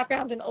and I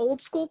found an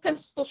old school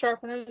pencil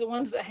sharpener, the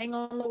ones that hang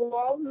on the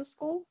wall in the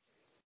school.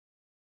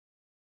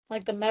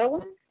 Like the metal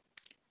one.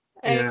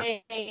 Yeah.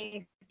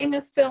 A thing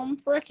of film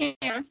for a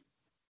camera.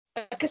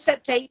 A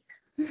cassette tape.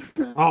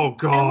 Oh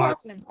God!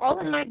 All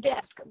in my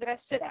desk that I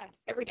sit at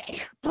every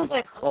day. I was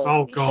like,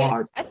 oh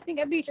God! Shit. I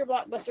think I beat your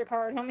Blockbuster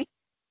card, homie.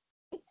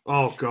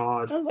 Oh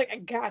God! I was like, I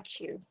got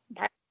you.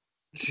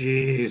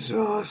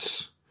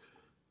 Jesus!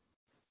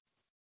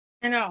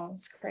 I know,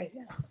 it's crazy.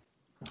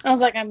 I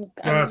was like,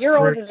 you're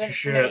older than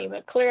me,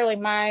 but clearly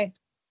my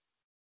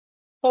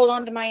hold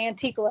on to my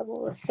antique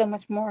level is so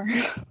much more.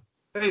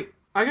 Hey,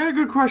 I got a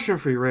good question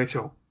for you,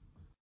 Rachel.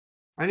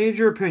 I need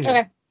your opinion.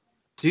 Okay.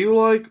 Do you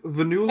like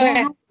the new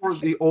Okay. logo or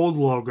the old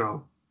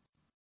logo?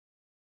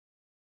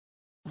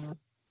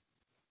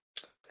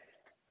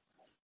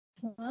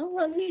 Well,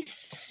 let me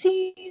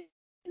see.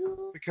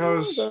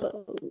 Because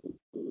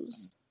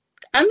Logos.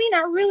 I mean,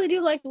 I really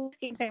do like the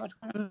whiskey sandwich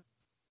one.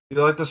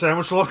 you like the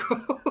sandwich logo?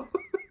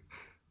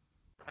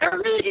 I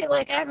really do.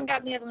 Like, I haven't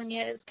gotten the other one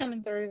yet. It's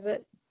coming through,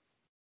 but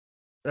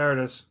There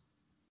it is.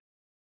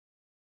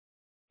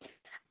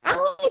 I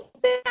like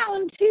that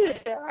one too.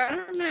 I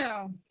don't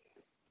know.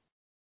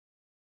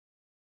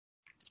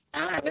 I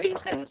don't know. Maybe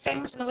just because the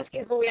sandwich and the whiskey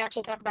is what we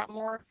actually talk about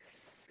more.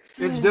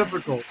 It's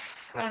difficult.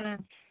 I don't know.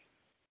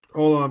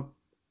 Hold on.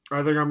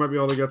 I think I might be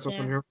able to get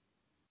something Yeah. here.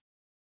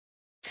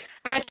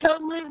 I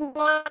totally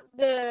want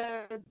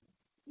the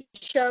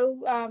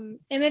show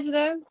image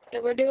though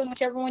that we're doing,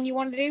 whichever one you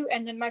want to do,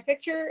 and then my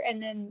picture,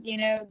 and then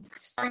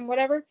starring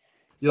whatever.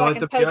 You so like I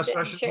the can BS post it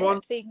and Sessions share one?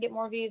 it so you can get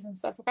more views and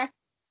stuff. Okay.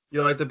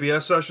 You like the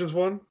BS Sessions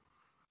one?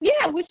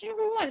 Yeah,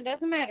 whichever one. It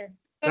doesn't matter.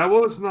 That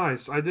was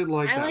nice. I did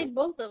like I that. like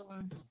both of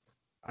them.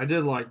 I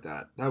did like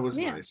that. That was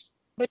Yeah. nice.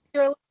 But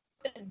you're allowed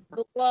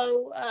to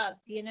glow up,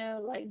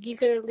 like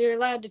you're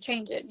allowed to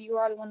change it. You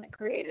are the one that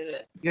created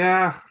it.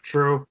 Yeah,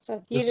 true. So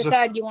if you This is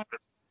decide you want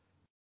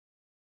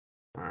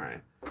All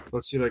right.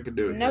 Let's see what I can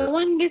do no here.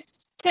 one gets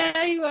to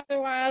tell you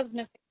otherwise,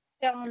 and if they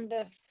tell them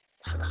to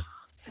fuck off.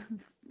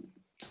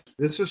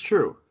 This is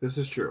true. This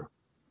is true.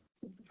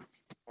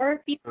 Or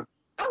if you,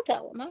 I'll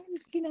tell them.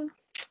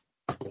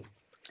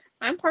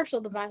 I'm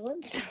partial to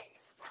violence.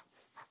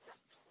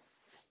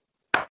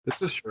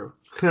 This is true.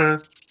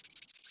 I'm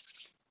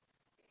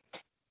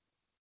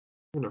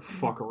gonna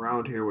fuck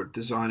around here with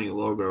designing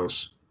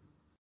logos.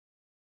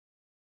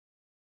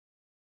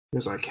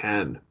 Because I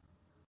can.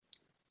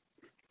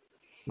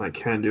 I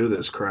can do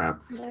this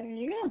crap. There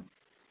you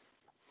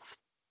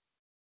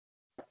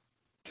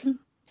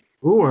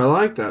Ooh, I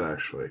like that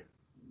actually.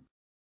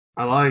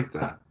 I like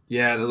that.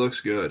 Yeah, that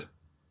looks good.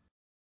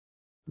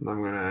 And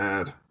I'm gonna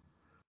add.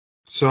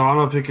 So I don't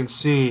know if you can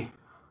see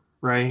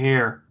right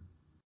here.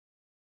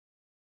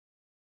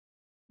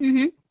 go.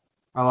 Mm-hmm.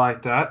 I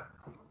like that.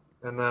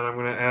 And then I'm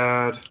gonna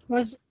add.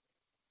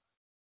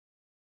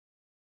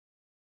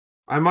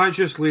 I might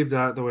just leave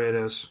that the way it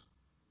is.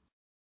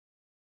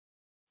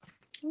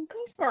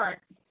 Go for it.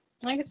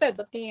 Like I said, it's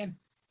up to you.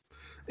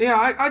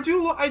 Yeah, I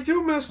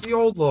do miss the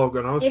old logo,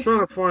 and I was trying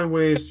to find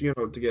ways, to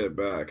get it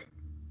back.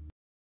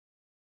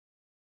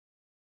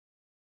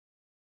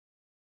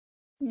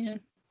 Yeah.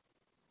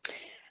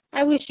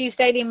 I wish U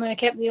Stadium would have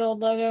kept the old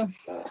logo.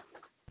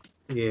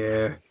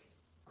 Yeah.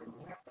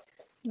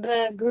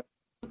 The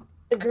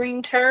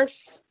green turf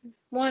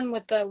one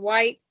with the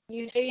white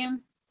U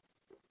Stadium.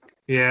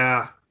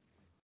 Yeah.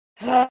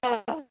 God,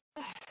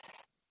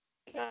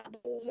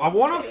 I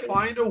want to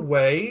find a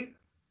way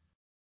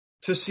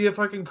to see if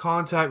I can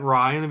contact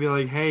Ryan and be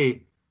like,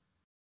 hey,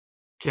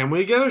 can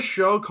we get a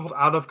show called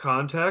Out of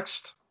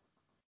Context?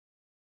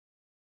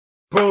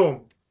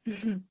 Boom.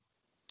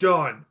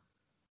 Done.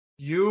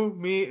 You,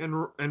 me,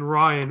 and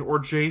Ryan or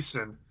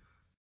Jason,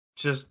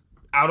 just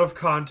Out of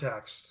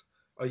Context,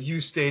 a U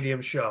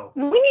Stadium show.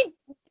 We need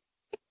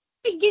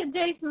to get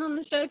Jason on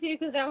the show too,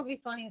 because that would be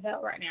funny as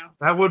hell right now.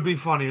 That would be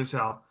funny as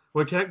hell.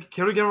 Wait, can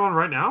we get him on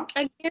right now?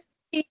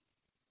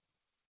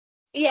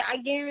 I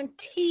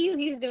guarantee you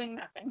he's doing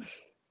nothing.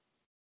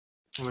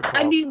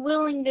 I'd be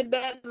willing to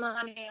bet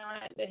money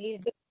on it that he's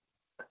doing.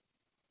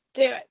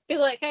 Do it. Be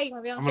like, hey, you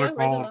want to be on the show?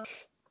 Call him.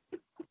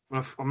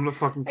 I'm gonna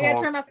fucking call. I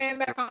gotta turn my fan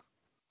back on.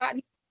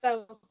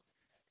 So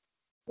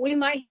we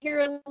might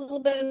hear a little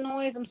bit of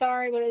noise. I'm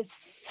sorry, but it's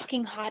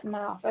fucking hot in my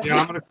office.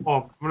 Yeah, I'm gonna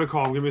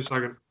call him. Give me a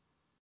second.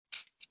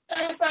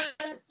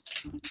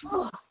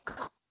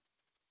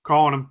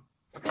 Calling him.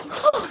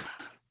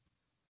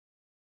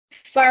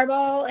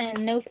 Fireball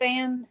and no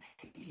fan.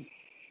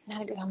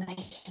 Not a good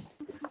combination.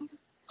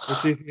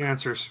 Let's see if he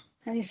answers.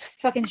 And these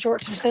fucking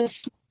shorts are so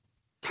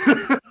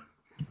small.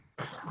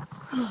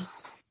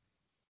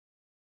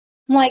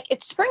 I'm like,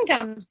 it's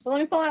springtime, so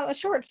let me pull out the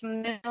shorts.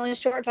 And the only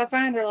shorts I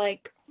find are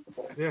like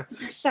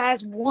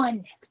size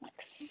 1. Like,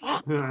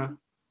 fuck. Yeah.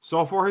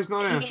 So far, he's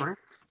not answering.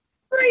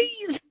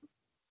 Breathe.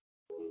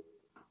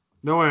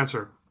 No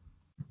answer.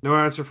 No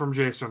answer from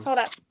Jason. Hold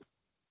up.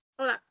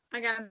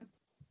 I got him.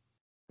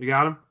 You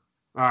got him?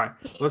 All right.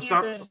 Let's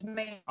stop.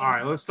 All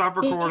right. Let's stop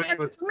recording. He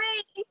answers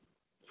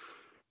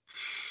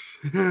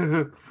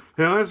me.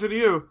 He'll answer to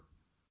you.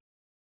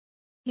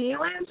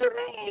 He'll answer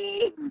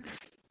me.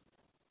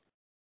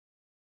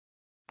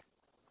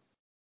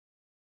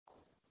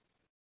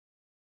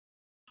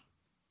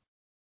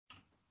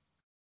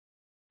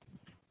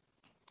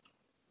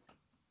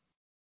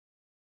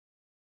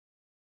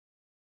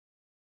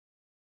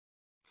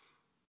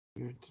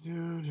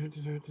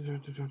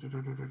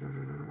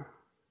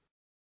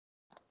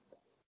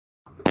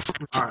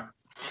 All right.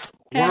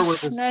 What are we?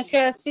 Now I just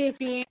gotta see if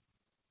he.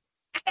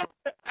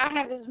 I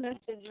have his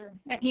messenger,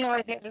 and he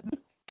always answers me.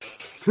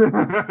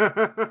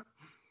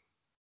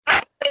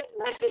 I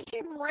message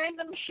him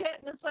random shit,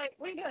 and it's like,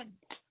 what are you doing?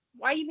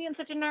 Why are you being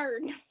such a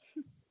nerd?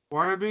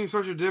 Why are you being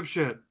such a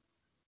dipshit?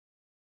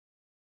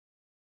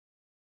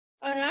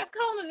 Oh, no, I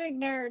call him a big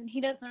nerd.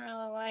 He doesn't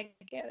really like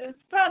it. It's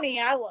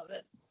funny. I love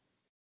it.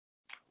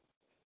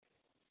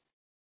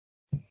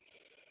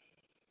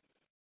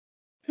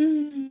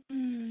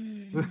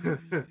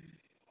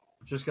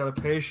 Just gotta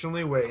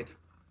patiently wait.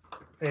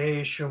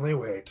 Patiently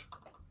wait.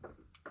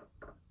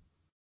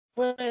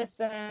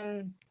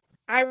 Listen,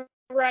 I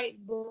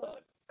write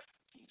books.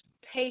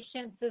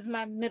 Patience is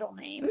my middle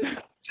name.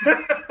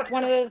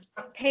 One of those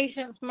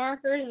patience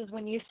markers is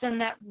when you send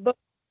that book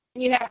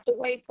and you have to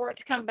wait for it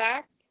to come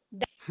back.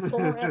 That's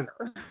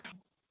forever.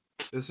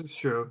 This is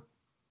true.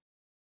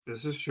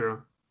 This is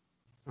true.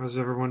 How's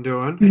everyone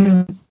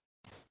doing?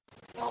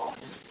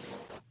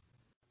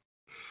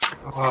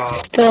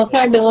 Still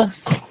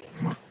fabulous.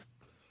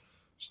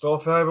 Still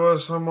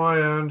fabulous on my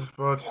end,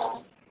 but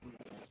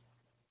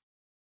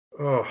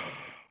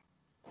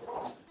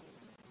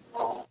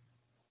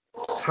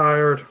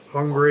tired,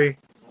 hungry.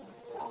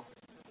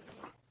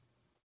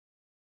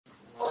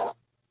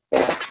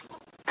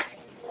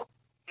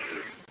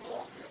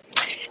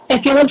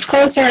 If you looked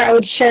closer, I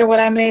would share what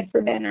I made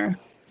for dinner.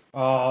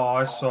 Oh,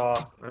 I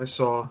saw. It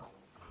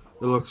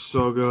looked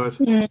so good.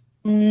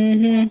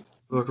 Mm-hmm. It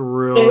looked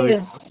really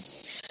It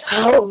is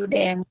so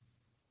damn.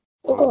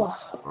 Oh,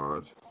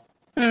 God.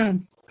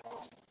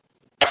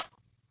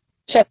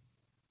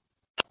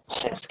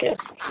 Chef's kiss.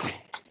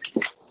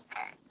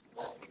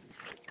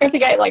 I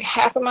think I ate like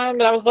half of mine,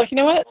 but I was like, you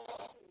know what?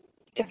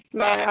 If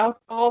my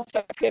alcohol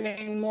starts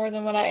getting more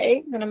than what I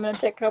ate, then I'm going to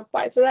take a couple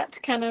bites of that to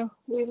kind of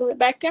wheedle it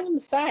back down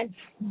the sides.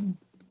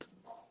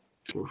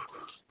 Oof.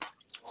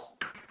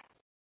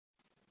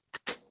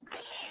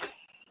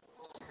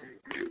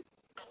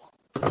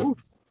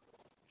 Oof.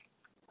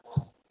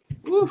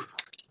 Oof.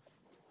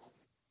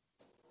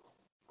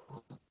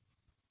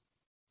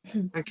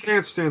 I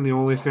can't stand the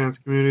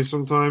OnlyFans community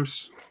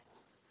sometimes.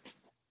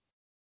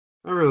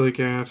 I really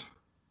can't.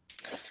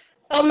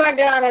 Oh my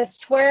God, I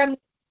swear I'm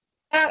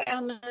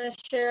going to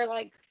share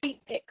like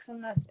feet pics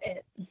and that's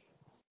it.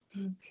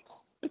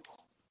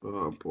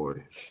 Oh, boy.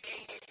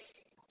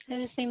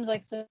 It just seems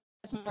like so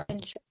more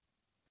interest.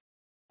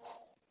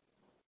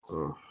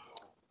 Oh.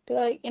 Feel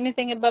like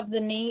anything above the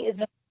knee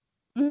is a...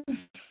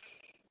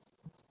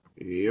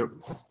 Yep.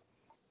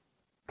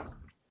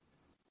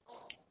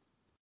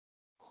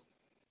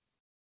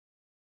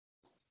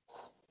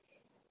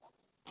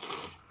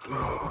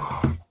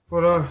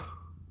 But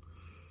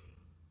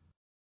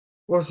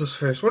what's this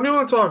face? What do you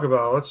want to talk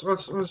about?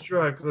 Let's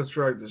drag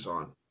this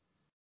on.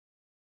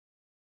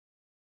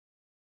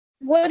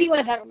 What do you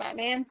want to talk about,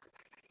 man?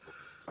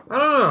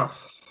 I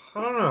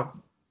don't know.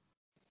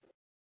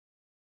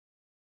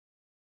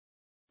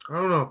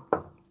 I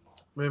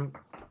mean,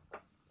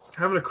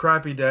 having a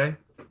crappy day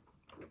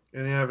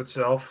in and of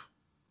itself.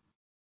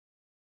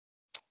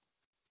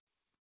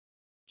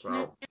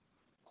 So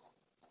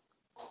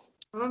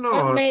I don't know,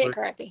 What made honestly. it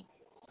crappy?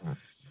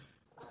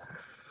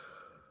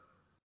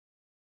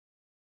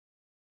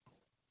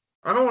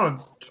 I don't want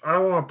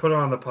to put it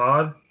on the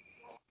pod,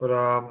 but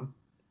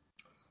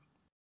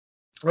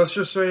let's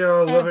just say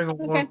living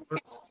alone. Okay.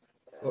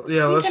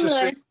 Yeah, You let's tell me just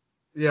say. later.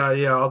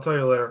 Yeah. I'll tell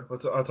you later.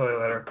 I'll tell you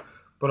later.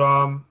 But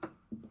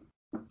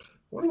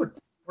wonder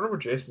what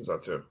Jason's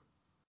up to.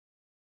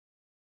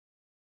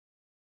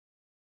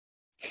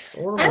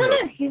 I don't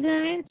know. He's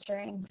not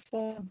answering,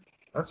 so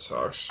That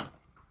sucks.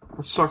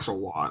 That sucks a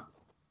lot.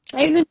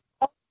 I even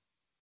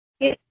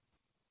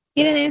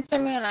he didn't answer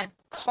me when I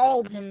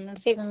called him.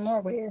 That's even more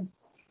weird.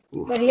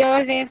 Oof. But he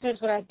always answers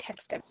when I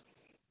text him.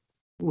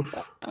 Oof.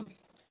 So, I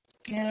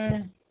don't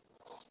know.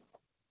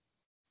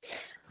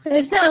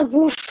 It's not a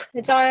woof.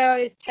 It's I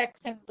always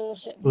text him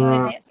bullshit. He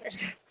always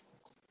answers.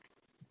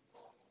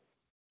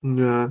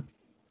 Yeah.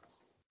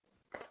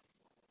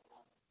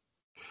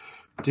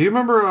 Do you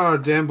remember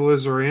Dan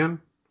Bilzerian?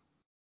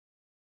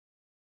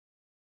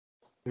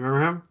 You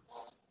remember him?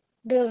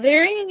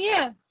 Bilzerian?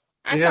 Yeah.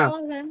 I Yeah.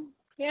 follow him.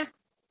 Yeah.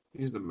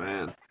 He's the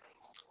man.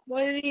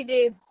 What did he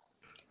do?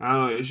 I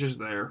don't know. He's just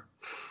there.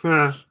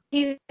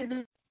 He's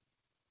the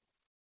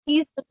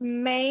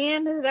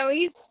man. Is that what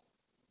he's?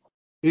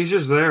 He's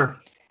just there.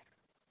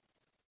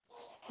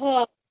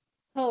 Oh,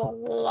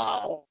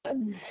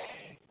 Lord.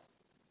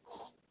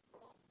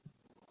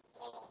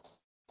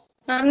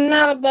 I'm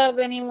not above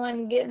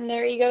anyone getting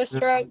their ego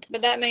stroked,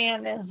 but that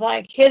man is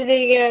like, his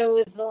ego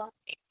is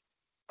like,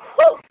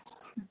 whew,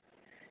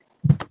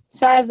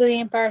 size of the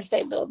Empire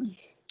State Building.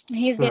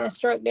 He's getting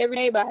stroked every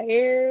day by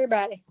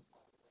everybody.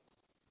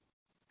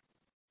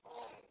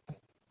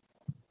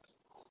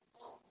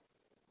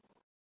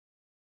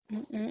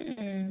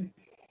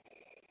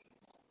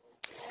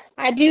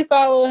 I do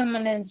follow him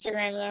on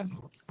Instagram,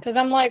 though, because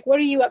I'm like, what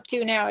are you up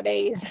to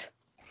nowadays?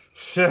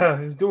 Yeah,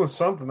 he's doing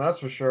something, that's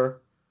for sure.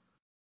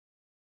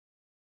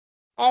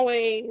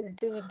 Always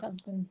doing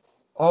something.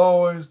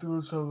 Always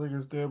doing something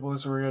as Dan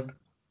Bilzerian.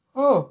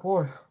 Oh,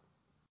 boy.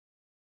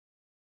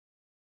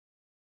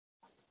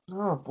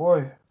 Oh,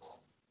 boy.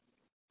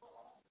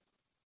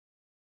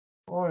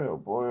 Boy, oh,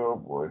 boy, oh,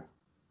 boy.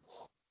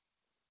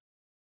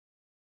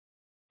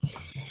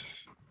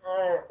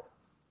 Oh,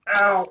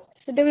 ow.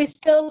 So do we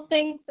still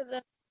think that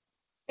the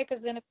pick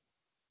is gonna?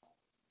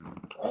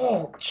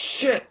 Oh,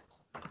 shit.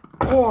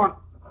 Hold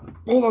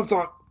on,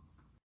 thought.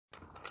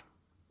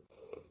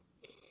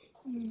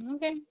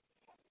 Okay.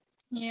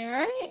 You all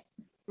right?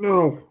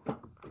 No.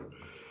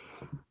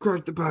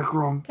 Cracked the back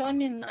wrong. Probably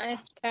need an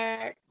ice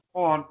pack.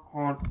 Hold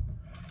on.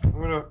 I'm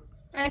gonna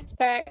Ice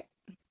pack.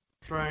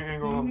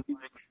 triangle the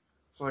mic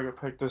so I can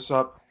pick this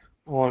up.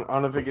 Hold on. I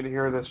don't know if you can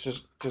hear this.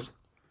 Just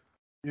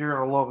you're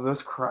gonna love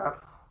this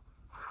crap.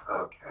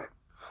 Okay.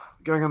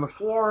 Going on the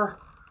floor.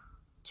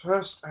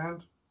 Twist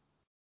and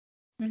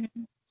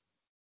Mm-hmm.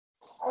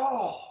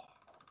 oh.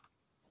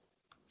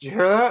 Did you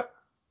hear that?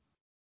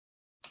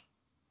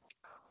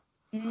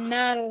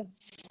 Not a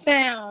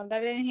sound. I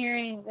didn't hear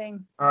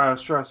anything. All right,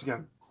 let's try this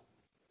again.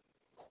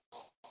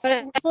 But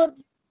I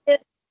flipped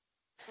it.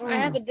 I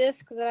have a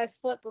disc that I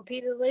flip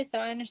repeatedly, so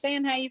I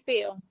understand how you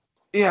feel.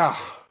 Yeah.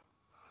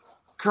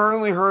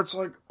 Currently hurts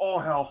like all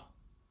hell.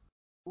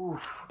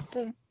 Oof.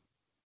 So,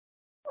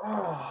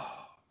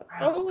 Oh.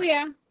 oh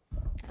yeah.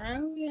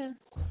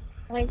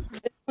 Like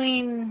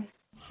between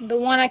the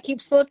one I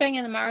keep slipping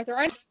and the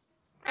arthritis,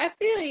 I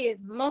feel you.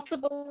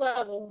 Multiple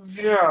levels.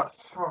 Yeah.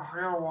 Oh, I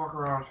gotta walk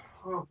around.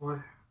 Oh boy.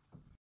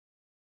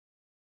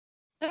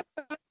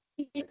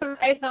 You put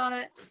ice on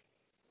it.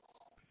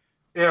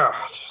 Yeah,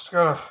 just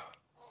gotta.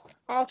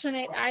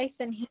 Alternate ice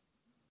and heat.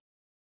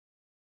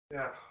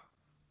 Yeah.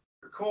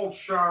 A cold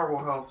shower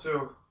will help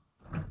too.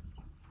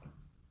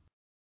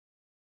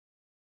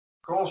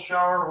 Cold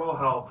shower will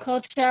help.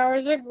 Cold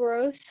showers are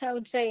gross. I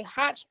would say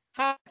hot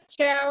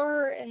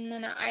shower and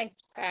then an ice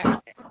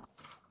pack.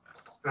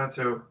 That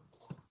too.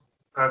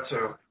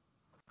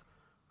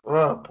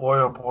 Oh boy,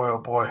 oh boy, oh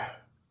boy.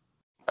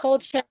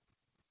 Cold shower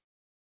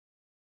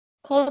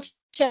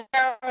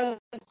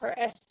for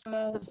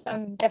Eskimos.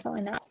 I'm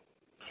definitely not.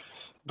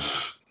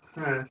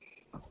 Hmm.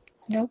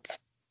 Nope.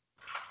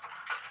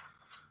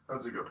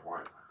 That's a good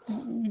point.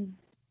 Mm-mm.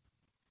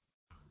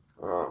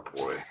 Oh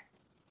boy.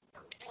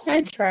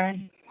 I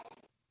try.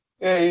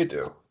 Yeah, you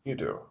do. You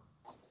do.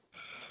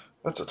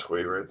 That's a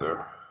tweet right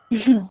there.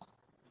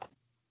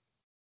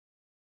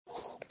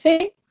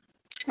 See?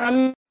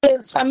 I'm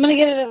gonna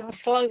get it as a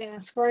slogan. I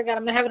swear to God,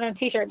 I'm gonna have it on a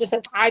T-shirt. It just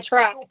says "I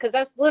try," because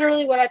that's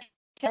literally what I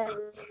tell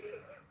you.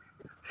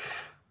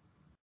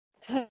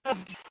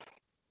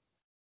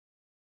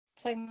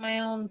 It's like my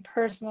own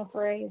personal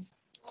phrase.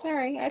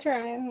 Sorry, I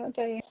try. I'll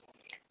tell you.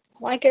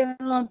 Like it or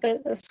lump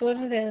it, that's what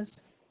it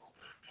is.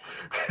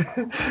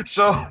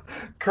 So,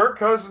 Kirk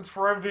Cousins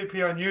for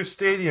MVP on U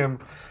Stadium.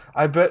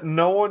 I bet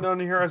no one on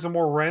here has a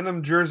more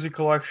random jersey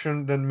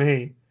collection than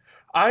me.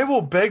 I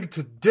will beg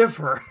to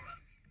differ.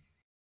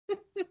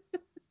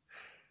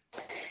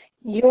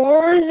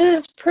 Yours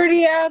is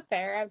pretty out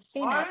there. I've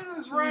seen Mine it.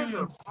 is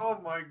random. Oh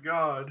my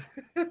god.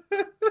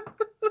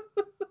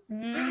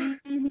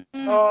 Mm-hmm.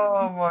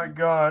 Oh my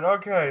god.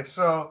 Okay,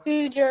 so.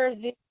 New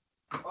Jersey.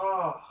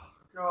 Oh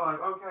god.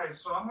 Okay,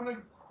 so I'm gonna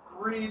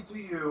read to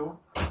you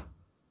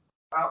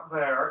out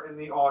there in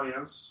the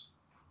audience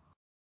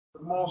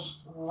the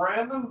most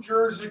random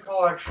jersey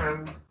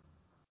collection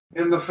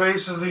in the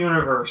face of the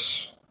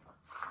universe.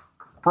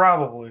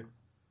 Probably.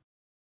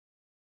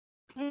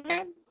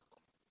 Okay.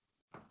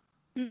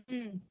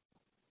 Mm-hmm.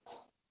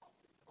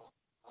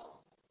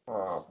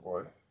 Oh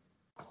boy.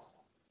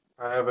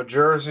 I have a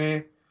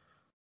jersey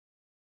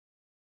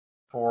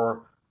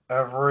for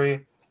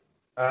every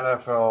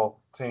NFL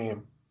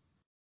team.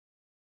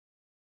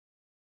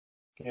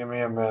 Give me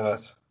a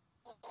minute.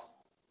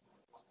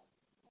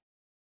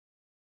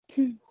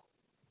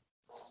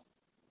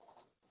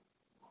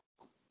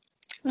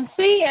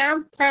 See, I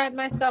pride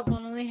myself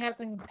on only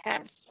having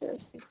past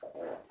jerseys.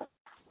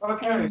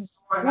 Okay, And so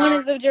I one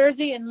have, is a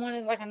jersey and one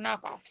is like a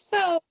knockoff.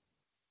 So,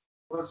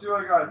 let's see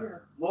what I got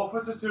here.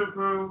 Lofa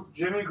Tatupu,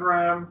 Jimmy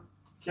Graham,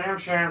 Cam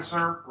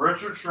Chancellor,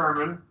 Richard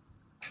Sherman,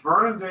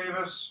 Vernon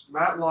Davis,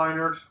 Matt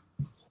Leinart,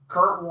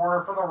 Kurt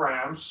Warner for the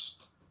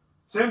Rams,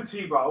 Tim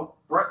Tebow,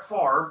 Brett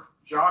Favre,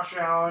 Josh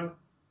Allen,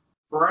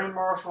 Brian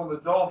Marshall and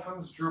the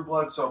Dolphins, Drew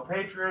Bledsoe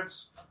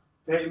Patriots,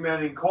 Peyton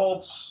Manning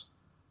Colts,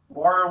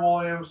 Mario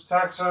Williams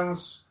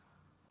Texans,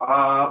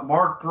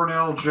 Mark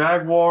Brunell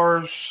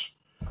Jaguars.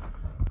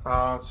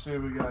 Let's see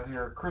what we got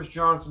here. Chris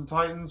Johnson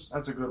Titans,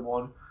 that's a good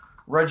one.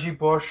 Reggie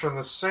Bush on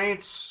the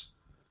Saints,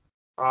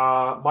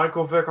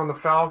 Michael Vick on the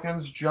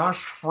Falcons,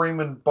 Josh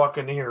Freeman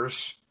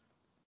Buccaneers,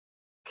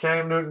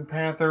 Cam Newton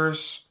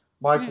Panthers,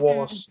 Mike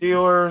Wallace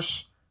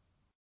Steelers.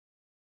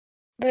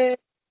 but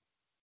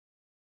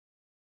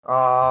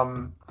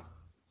Let's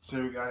see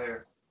what we got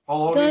here. the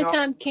only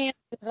time Cam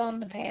was on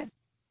the pan.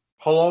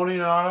 Haloni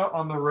Nana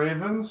on the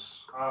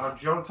Ravens,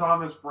 Joe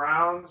Thomas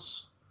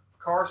Browns,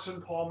 Carson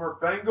Palmer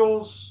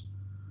Bengals,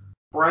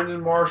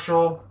 Brandon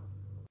Marshall.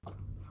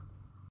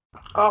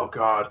 Oh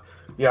God,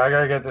 yeah, I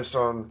gotta get this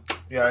on.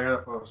 Yeah, I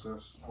gotta post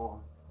this. Hold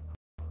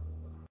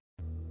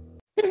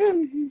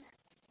on.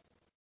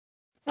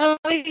 Oh,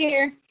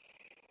 here.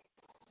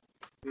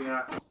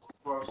 Yeah,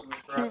 posting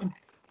this crap.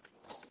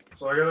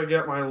 So I gotta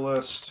get my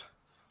list.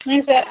 Like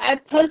I said, I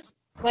post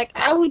Like,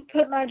 I would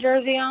put my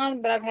jersey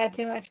on, but I've had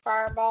too much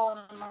Fireball and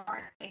I'm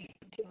already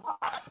too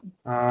hot.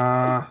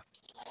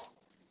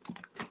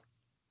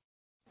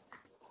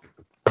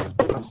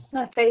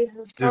 My face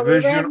is probably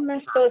red,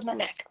 and so is my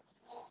neck.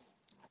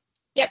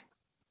 Yep.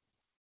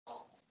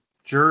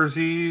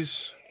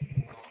 Jerseys.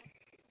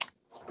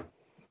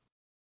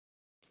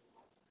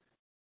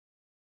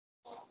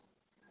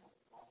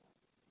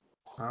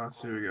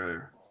 Let's see what we got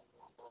here.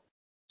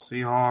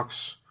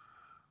 Seahawks.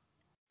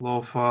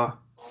 Lofa.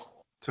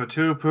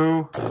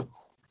 Tatupu.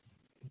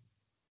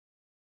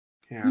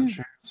 Cam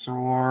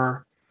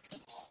Chancellor.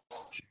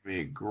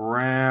 Jimmy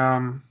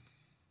Graham.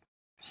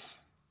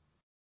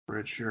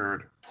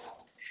 Richard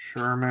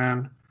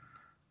Sherman.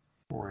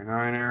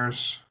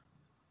 49ers.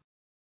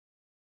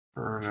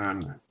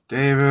 Vernon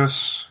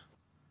Davis.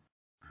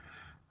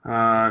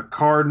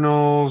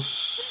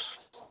 Cardinals.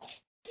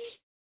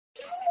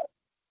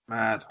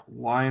 Matt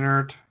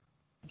Leinart.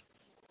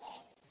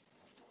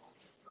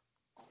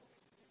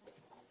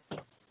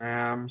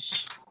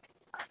 Rams.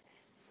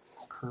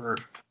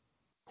 Kurt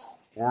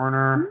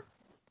Warner.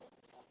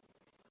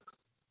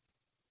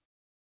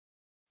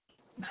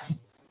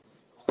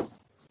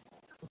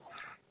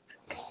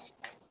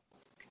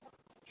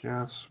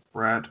 Jets.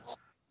 Brett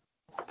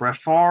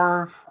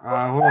Favre.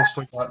 Who else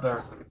do I got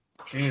there?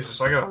 Jesus,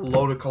 I got a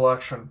loaded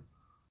collection.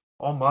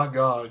 Oh my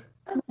God.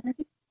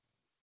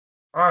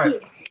 All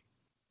right.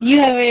 You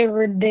have a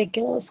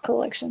ridiculous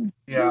collection.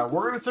 Yeah,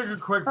 we're going to take a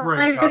quick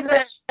break,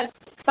 guys.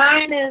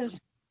 Mine is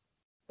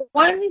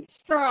one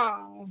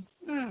strong.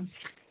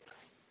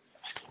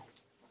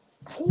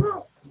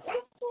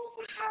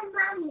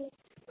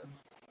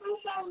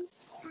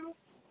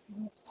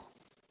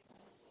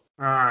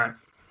 Alright.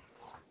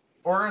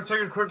 We're going to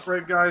take a quick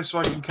break, guys, so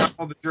I can count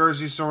all the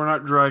jerseys so we're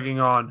not dragging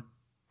on.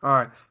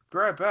 Alright, be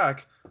right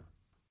back.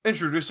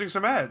 Introducing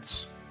some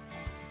ads.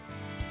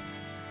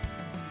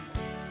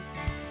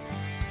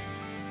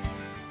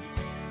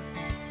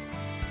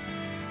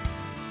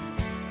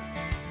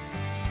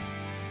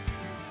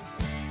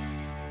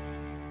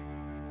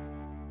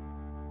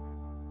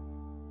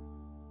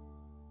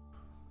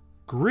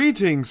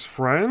 Greetings,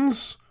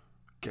 friends!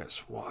 Guess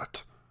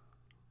what?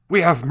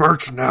 We have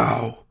merch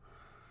now!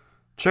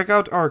 Check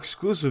out our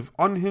exclusive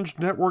Unhinged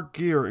Network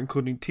gear,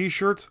 including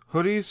t-shirts,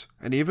 hoodies,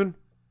 and even,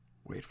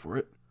 wait for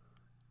it,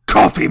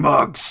 coffee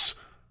mugs!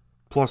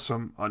 Plus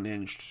some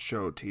Unhinged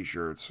show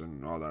t-shirts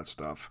and all that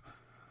stuff.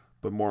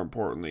 But more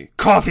importantly,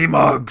 coffee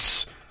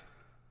mugs!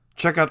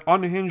 Check out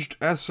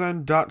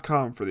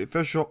unhingedsn.com for the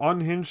official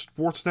Unhinged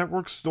Sports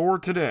Network store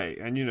today.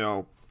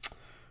 And,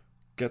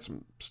 get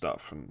some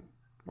stuff and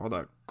all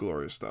that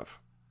glorious stuff.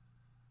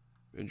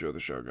 Enjoy the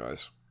show,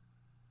 guys.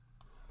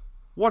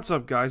 What's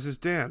up, guys? It's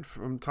Dan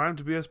from Time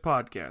to BS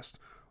Podcast.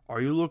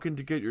 Are you looking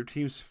to get your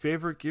team's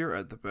favorite gear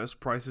at the best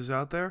prices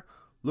out there?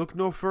 Look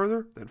no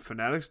further than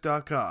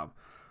Fanatics.com.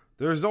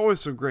 There's always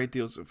some great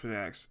deals at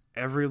Fanatics.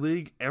 Every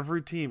league,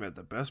 every team at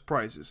the best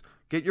prices.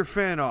 Get your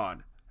fan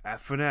on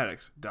at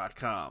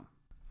Fanatics.com.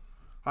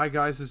 Hi,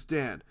 guys. It's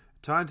Dan.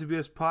 Time to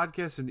BS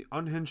Podcast and the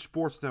Unhinged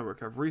Sports Network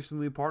have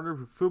recently partnered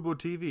with Fubo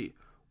TV.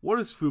 What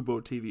is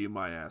Fubo TV, you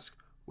might ask?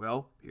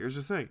 Well, here's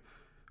the thing.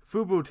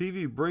 Fubo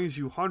TV brings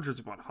you hundreds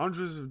upon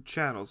hundreds of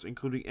channels,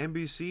 including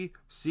NBC,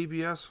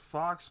 CBS,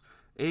 Fox,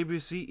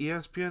 ABC,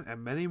 ESPN,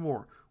 and many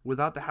more,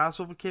 without the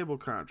hassle of a cable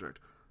contract.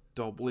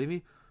 Don't believe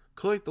me?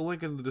 Click the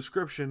link in the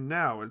description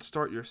now and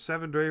start your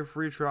 7-day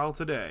free trial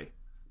today.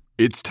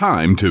 It's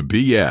time to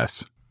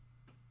BS.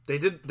 They're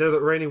the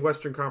reigning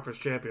Western Conference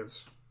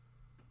champions.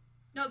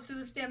 No, it's to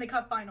the Stanley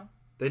Cup final.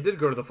 They did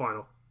go to the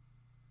final.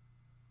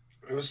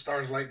 It was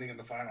Stars Lightning in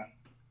the final.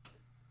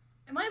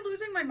 Am I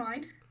losing my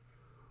mind?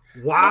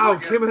 Wow,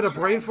 Kim had a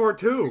brain fart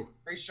too.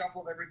 They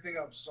shuffled everything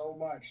up so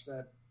much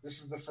that this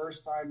is the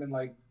first time in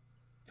like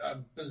a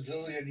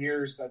bazillion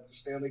years that the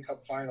Stanley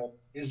Cup final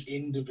is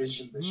in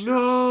division this year. No!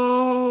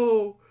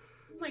 Oh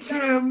my God,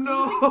 Kim,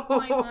 no!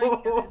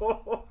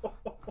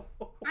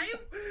 I am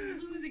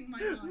losing my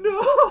mind.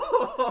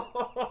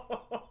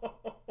 No!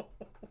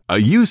 A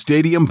U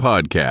Stadium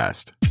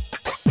podcast.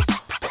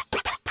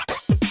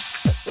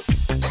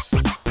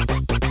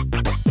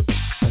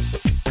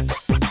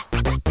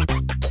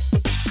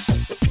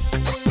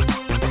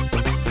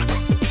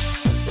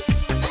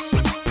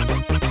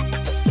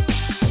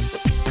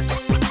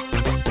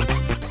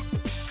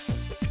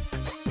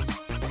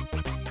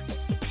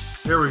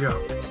 Here we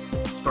go.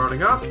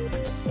 Starting up.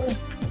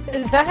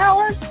 Is that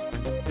how it works?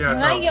 Yeah,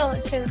 when I yell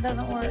at shit, it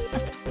doesn't work.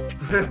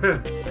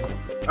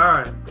 All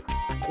right.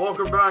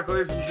 Welcome back,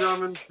 ladies and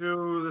gentlemen,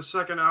 to the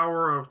second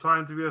hour of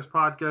Time to BS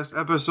Podcast,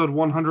 episode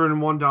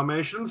 101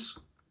 Dalmatians.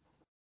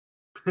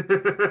 So,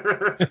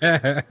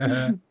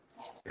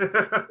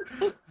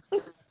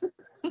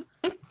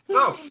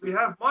 we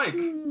have Mike.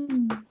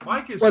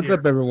 Mike is What's here.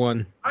 up,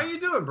 everyone? How you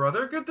doing,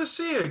 brother? Good to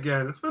see you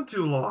again. It's been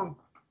too long.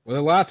 Well,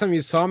 the last time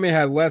you saw me, I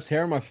had less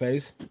hair on my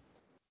face.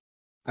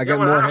 I got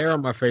more hair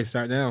on my face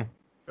right now.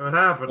 What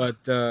happened?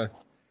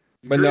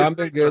 But no, I've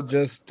been good.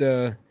 Just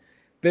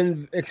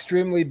been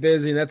extremely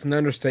busy, and that's an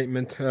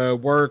understatement.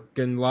 Work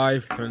and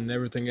life and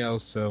everything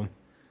else. So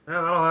Yeah,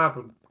 that'll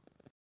happen.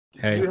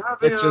 Hey, do you have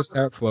it's just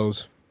how it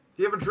flows.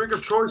 Do you have a drink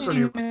of choice on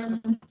you?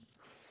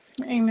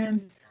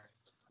 Amen.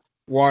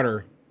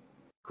 Water.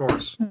 Of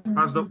course.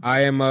 How's the? I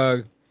am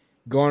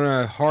going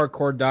on a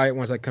hardcore diet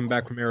once I come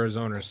back from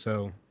Arizona.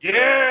 So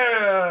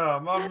Yeah,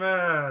 my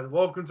man.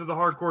 Welcome to the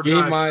hardcore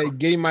diet.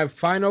 getting my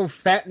final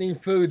fattening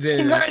foods in.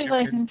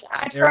 Congratulations.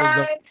 I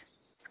tried.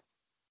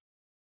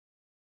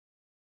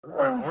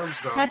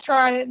 I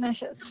tried it and that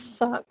shit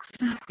sucks.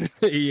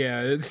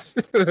 Yeah, it's.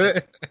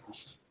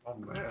 Oh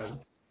man.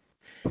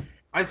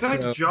 I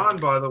thanked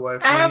John, by the way.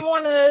 I have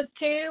one of those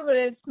too, but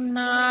it's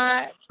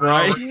not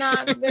right.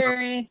 Not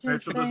very interesting.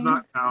 Rachel does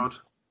not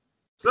count.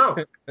 So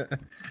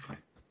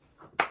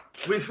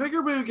we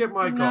figured we would get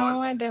Mike on.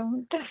 No, I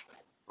don't.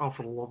 Oh,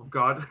 for the love of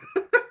God!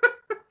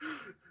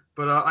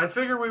 But I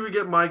figured we would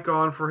get Mike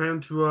on for him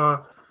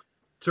to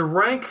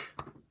rank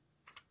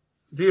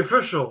the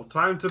official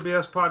Time to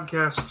BS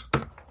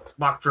podcast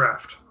mock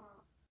draft.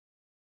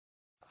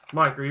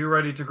 Mike, are you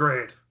ready to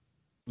grade?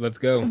 Let's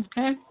go.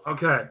 Okay.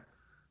 Okay.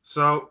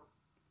 So,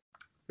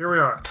 here we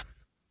are.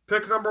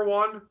 Pick number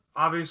 1,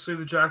 obviously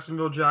the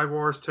Jacksonville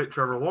Jaguars take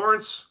Trevor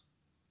Lawrence.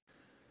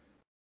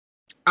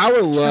 I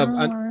would love,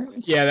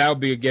 yeah, that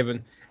would be a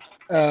given.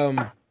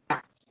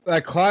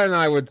 Like Clyde and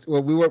I we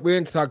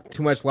didn't talk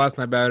too much last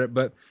night about it,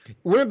 but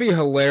wouldn't it be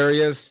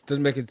hilarious to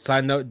make a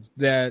side note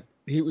that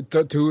he would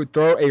to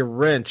throw a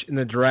wrench in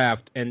the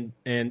draft and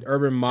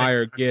Urban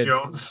Meyer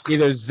gets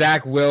either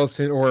Zach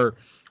Wilson or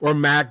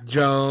Mac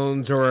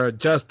Jones or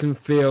Justin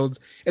Fields?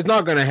 It's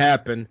not going to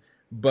happen,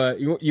 but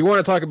you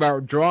want to talk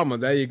about drama,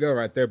 there you go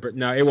right there. But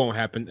no, it won't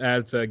happen.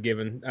 That's a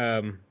given.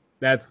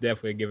 That's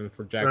definitely a given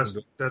for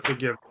Jacksonville. That's a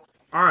given.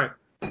 All right.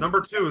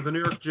 Number 2, the New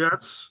York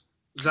Jets,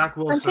 Zach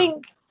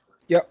Wilson.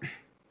 Yep.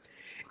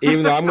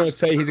 Even though I'm going to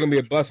say he's going to be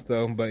a bust,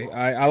 though. But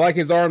I like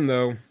his arm,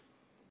 though.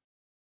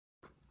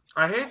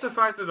 I hate the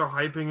fact that they're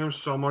hyping him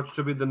so much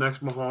to be the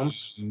next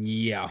Mahomes.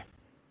 Yeah.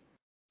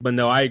 But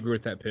no, I agree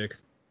with that pick.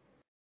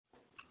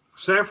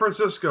 San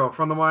Francisco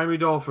from the Miami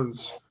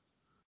Dolphins,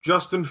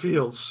 Justin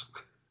Fields.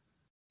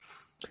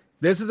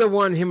 This is the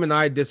one him and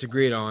I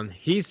disagreed on.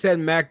 He said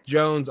Mac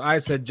Jones. I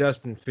said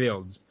Justin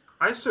Fields.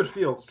 I said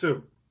Fields,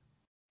 too.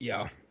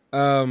 Yeah.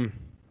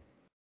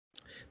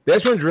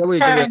 This one's really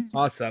going to be a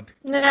toss-up.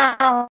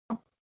 Now,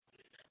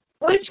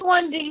 which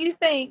one do you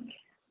think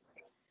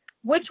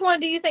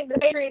the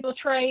Patriots will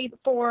trade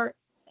for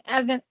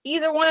as in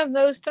either one of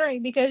those three?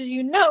 Because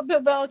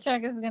Bill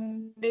Belichick is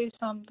going to do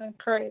something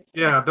crazy.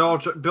 Yeah,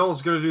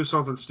 Bill's going to do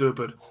something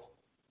stupid.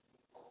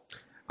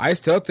 I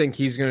still think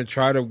he's going to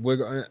try to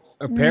wiggle.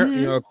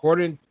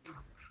 According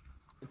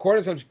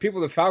to some people,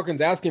 the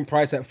Falcons' asking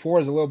price at 4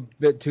 is a little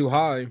bit too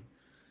high.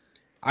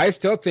 I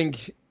still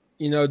think,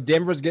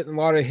 Denver's getting a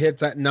lot of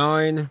hits at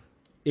 9,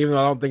 even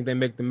though I don't think they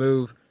make the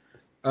move.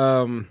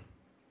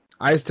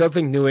 I still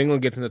think New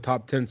England gets in the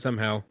top 10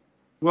 somehow.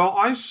 Well,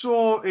 I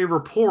saw a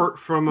report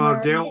from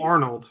Dale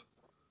Arnold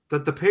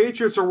that the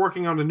Patriots are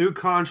working on a new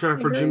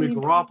contract for Jimmy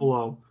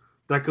Garoppolo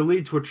that could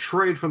lead to a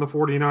trade from the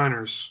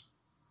 49ers.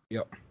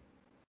 Yep.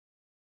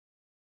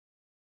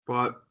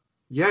 But,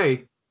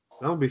 yay.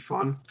 That'll be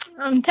fun.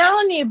 I'm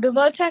telling you,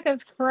 Belichick is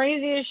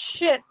crazy as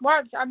shit.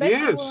 Watch, I bet he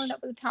will end up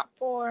with the top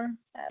 4.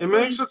 It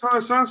makes a ton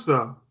of sense,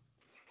 though.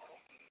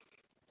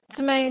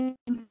 I mean,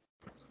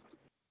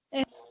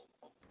 it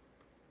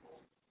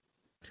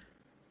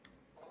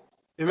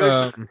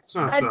makes sense,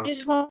 though. I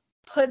just want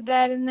to put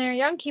that in there.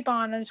 Y'all can keep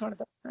on. I just want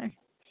to put it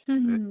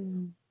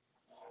in there.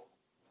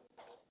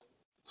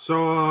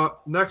 So,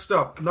 next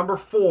up, number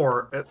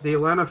 4, at the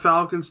Atlanta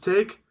Falcons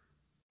take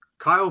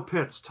Kyle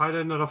Pitts, tight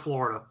end out of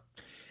Florida.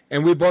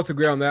 And we both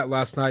agree on that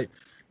last night.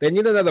 They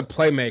need another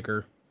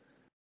playmaker.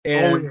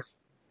 And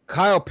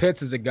Kyle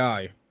Pitts is a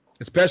guy,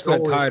 especially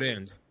at tight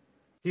end.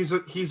 He's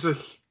a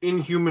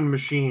inhuman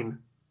machine.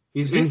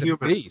 He's inhuman.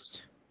 A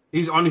beast.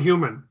 He's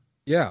unhuman.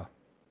 Yeah.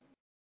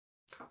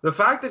 The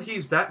fact that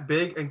he's that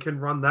big and can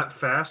run that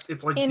fast,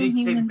 it's like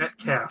DK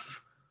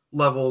Metcalf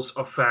levels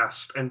of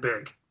fast and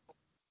big.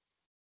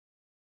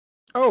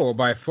 Oh,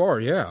 by far,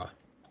 yeah.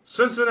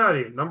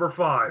 Cincinnati, number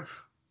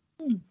 5.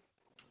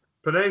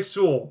 Penei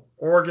Sewell,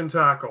 Oregon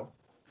tackle.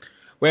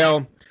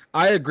 Well,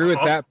 I agree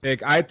with that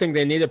pick. I think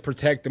they need to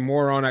protect the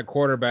moron at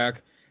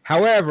quarterback.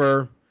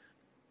 However,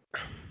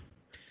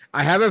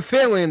 I have a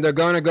feeling they're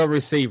going to go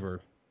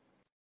receiver.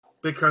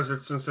 Because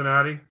it's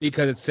Cincinnati?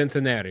 Because it's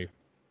Cincinnati.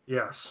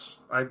 Yes.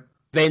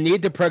 They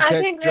need to protect Joe Burrow.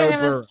 I think they're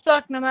going to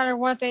suck no matter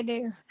what they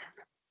do.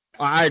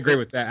 I agree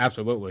with that,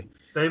 absolutely.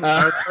 The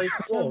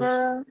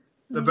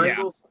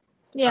Bengals.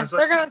 Yeah,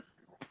 they're going to.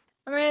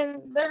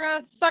 They're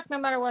going to suck no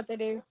matter what they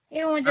do.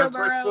 Even with Joe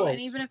Burrow,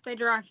 and even if they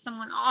draft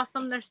someone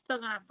awesome, they're still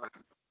going to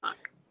suck.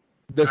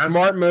 The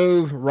smart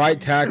move, right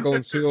tackle,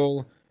 and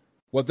Sewell,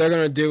 what they're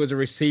going to do is a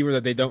receiver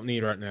that they don't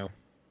need right now.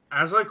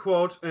 As I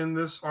quote in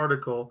this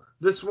article,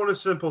 this one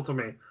is simple to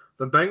me.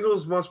 The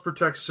Bengals must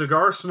protect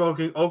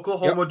cigar-smoking,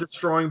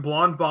 Oklahoma-destroying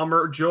blonde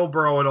bomber Joe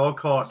Burrow at all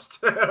costs.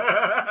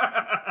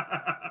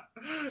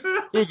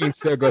 He can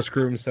still go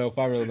screw himself.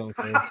 I really don't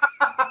care.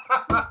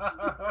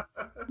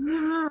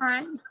 All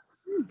right.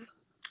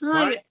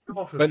 Miami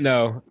Dolphins. But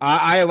no,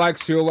 I like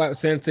Sewell at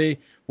Cincy.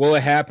 Will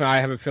it happen? I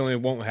have a feeling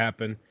it won't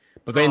happen.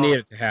 But they need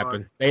it to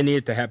happen. They need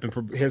it to happen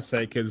for his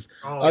sake, because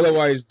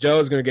otherwise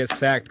Joe's going to get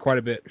sacked quite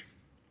a bit.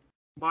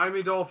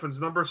 Miami Dolphins,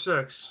 number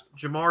 6,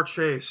 Jamar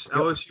Chase,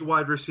 LSU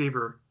wide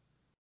receiver.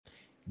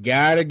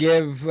 Got to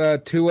give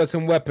Tua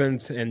some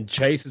weapons, and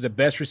Chase is the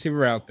best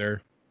receiver out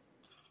there.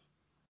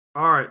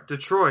 All right,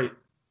 Detroit,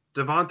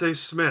 Devontae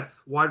Smith,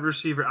 wide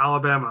receiver,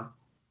 Alabama.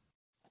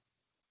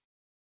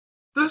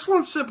 This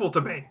one's simple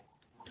to me.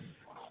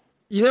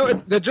 You know,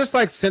 they're just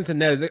like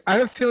Cincinnati. I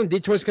have a feeling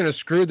Detroit's going to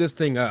screw this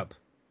thing up.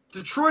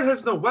 Detroit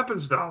has no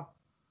weapons, though.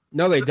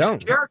 No, they don't.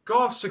 Jared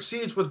Goff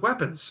succeeds with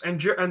weapons, and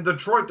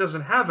Detroit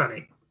doesn't have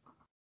any.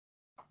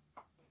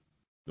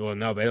 Well,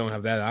 no, they don't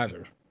have that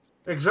either.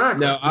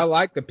 Exactly. No, I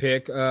like the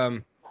pick.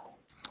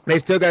 They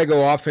still got to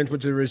go offense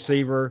with the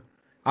receiver.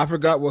 I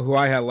forgot who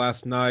I had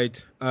last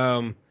night.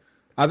 I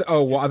think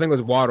it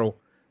was Waddle.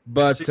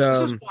 But see, this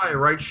is why I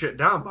write shit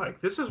down, Mike.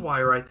 This is why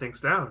I write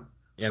things down.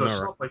 Yeah, so no,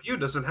 stuff like you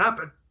doesn't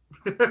happen.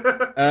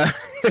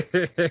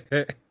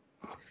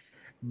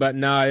 But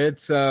no,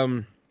 it's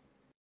I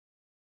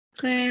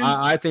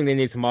think they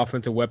need some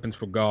offensive weapons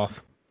for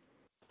Goff.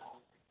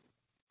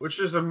 Which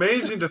is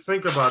amazing to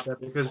think about that,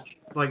 because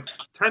like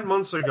 10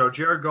 months ago,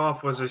 Jared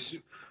Goff was a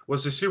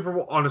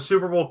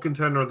Super Bowl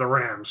contender, the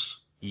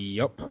Rams.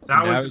 Yep.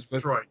 That was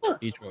Detroit.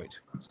 Detroit.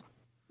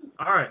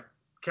 All right,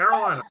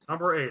 Carolina,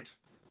 number 8.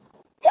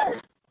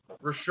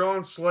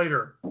 Rashawn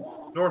Slater,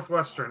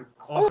 Northwestern,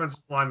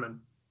 offensive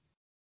lineman.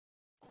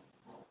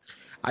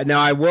 I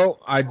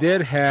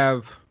did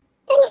have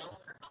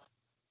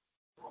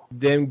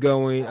them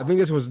going. I think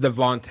this was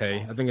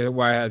Devontae. I think that's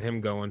why I had him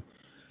going.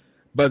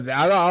 But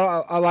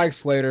I like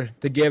Slater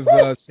to give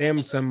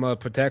Sam some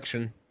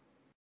protection.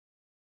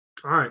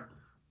 All right.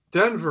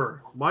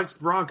 Denver, Mike's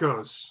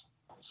Broncos.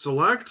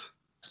 Select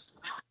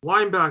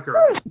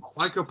linebacker,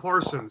 Micah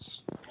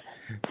Parsons.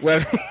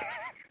 Well,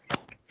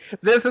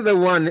 this is the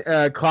one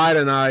Clyde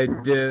and I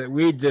did.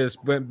 We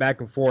just went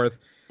back and forth.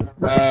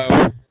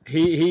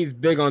 He's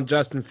big on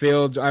Justin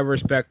Fields. I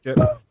respect it.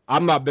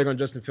 I'm not big on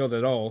Justin Fields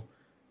at all.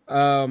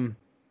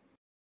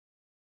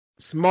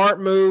 Smart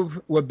move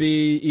would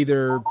be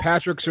either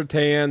Patrick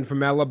Surtain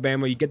from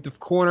Alabama. You get the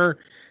corner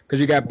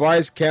because you got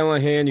Bryce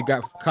Callahan, you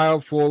got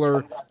Kyle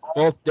Fuller,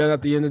 both done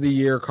at the end of the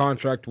year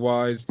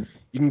contract-wise.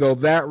 You can go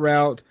that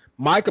route.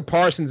 Micah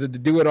Parsons is the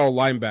do-it-all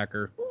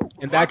linebacker,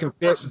 and that can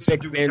fit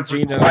Vic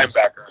Fangio's.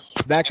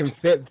 That can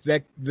fit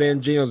Vic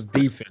Fangio's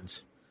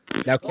defense.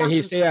 Now, can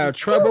he stay out of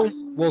trouble?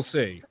 We'll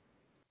see.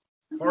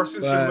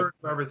 Parsons can learn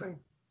everything.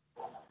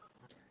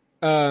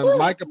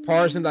 Micah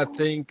Parsons, I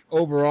think,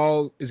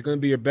 overall is going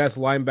to be your best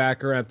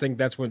linebacker. I think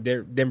that's what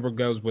Denver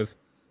goes with.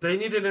 They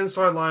need an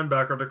inside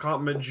linebacker to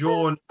complement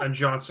Jewell and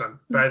Johnson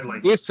badly.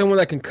 He's someone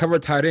that can cover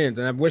tight ends,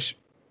 and I wish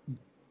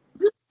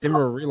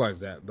Denver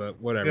realized that, but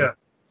whatever. Yeah.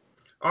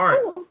 All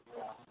right.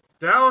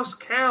 Dallas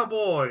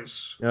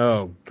Cowboys.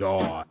 Oh,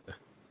 God.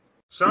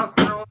 South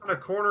Carolina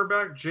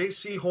cornerback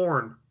J.C.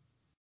 Horn.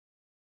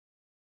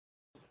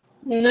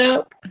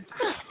 Nope.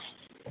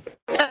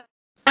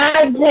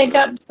 I'd take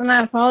up and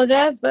I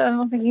apologize, but I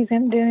don't think he's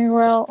going to do any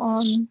well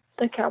on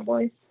the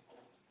Cowboys.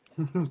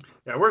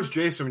 Yeah, where's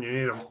Jason when you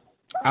need him?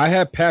 I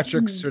have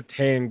Patrick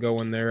Surtain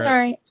going there. All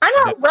right. I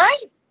know,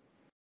 right?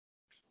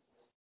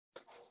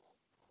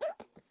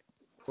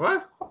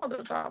 What? All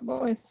the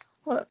Cowboys.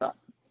 What up?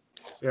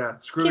 Yeah,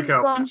 screw the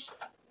Cowboys.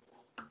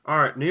 All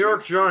right, New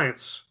York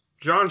Giants.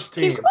 John's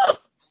team.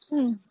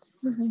 Oh,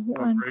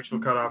 Rachel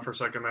cut off for a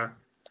second there.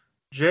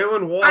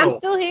 Jalen Waddle. I'm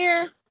still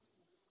here.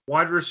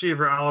 Wide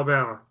receiver,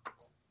 Alabama.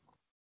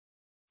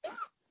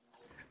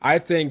 I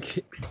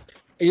think,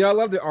 I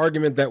love the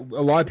argument that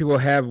a lot of people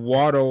have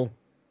Waddle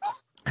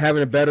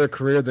having a better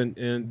career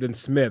than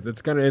Smith.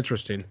 It's kind of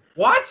interesting.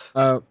 What?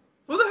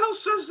 Who the hell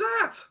says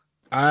that?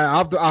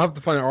 I'll have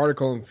to find an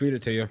article and feed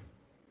it to you.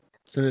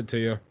 Send it to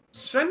you.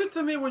 Send it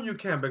to me when you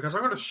can, because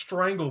I'm going to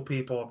strangle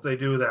people if they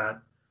do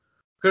that.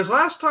 Because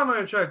last time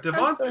I checked,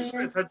 Devontae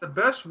Smith had the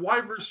best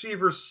wide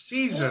receiver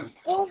season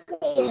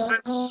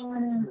since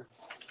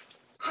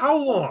how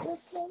long?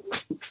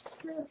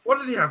 What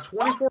did he have?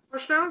 24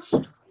 touchdowns?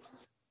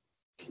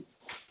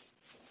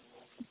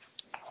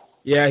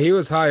 Yeah, he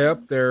was high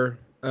up there.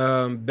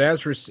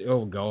 Best receiver.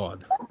 Oh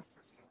God.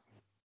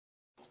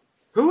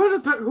 Who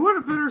had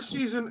a better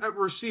season at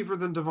receiver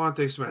than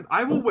Devontae Smith?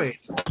 I will wait.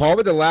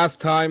 Probably the last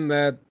time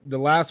that the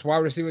last wide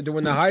receiver to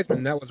win the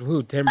Heisman, that was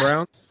who? Tim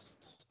Brown?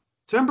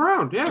 Tim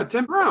Brown. Yeah,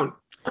 Tim Brown.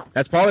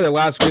 That's probably the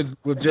last good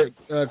legit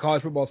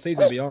college football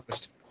season, to be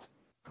honest.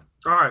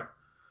 All right.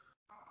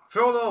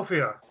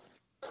 Philadelphia.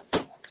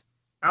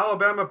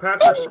 Alabama,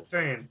 Patrick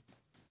Surtain.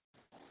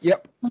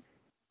 Yep.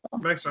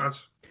 Makes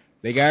sense.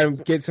 They got to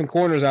get some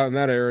corners out in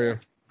that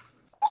area.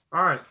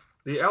 All right.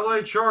 The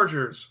LA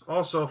Chargers.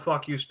 Also,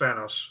 fuck you,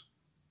 Spanos.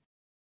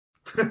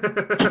 For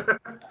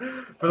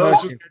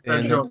those who get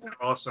that joke,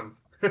 awesome.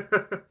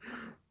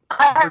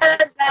 I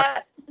heard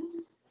that.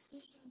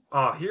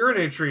 Oh, Hearing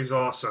Aid Tree's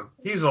awesome.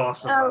 He's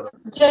awesome.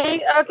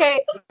 Jay,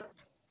 okay.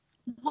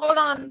 Hold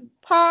on.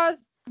 Pause.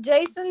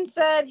 Jason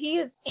said he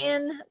is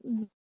in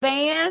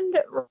band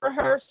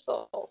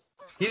rehearsal.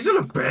 He's in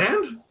a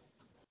band?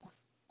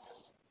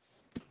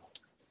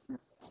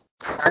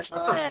 That's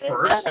not the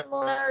first. That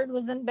nerd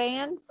was in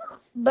band,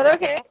 but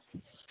okay.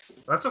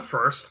 That's a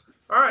first.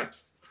 All right.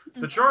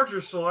 The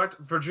Chargers select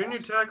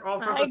Virginia Tech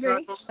offensive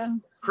tackle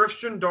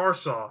Christian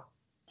Darsaw.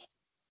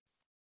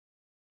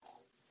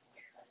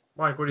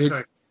 Mike, what do you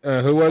think?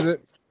 Who was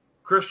it?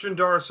 Christian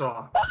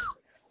Darsaw.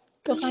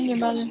 Go find your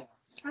mother.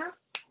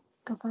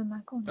 Go find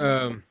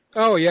Michael.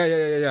 Oh,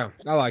 yeah.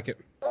 I like it.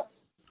 All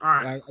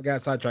right. I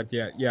got sidetracked.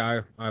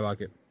 Yeah, I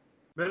like it.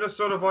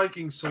 Minnesota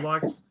Vikings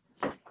select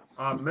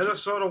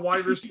Minnesota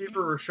wide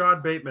receiver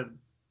Rashad Bateman.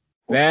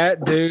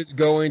 That dude's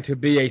going to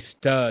be a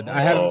stud.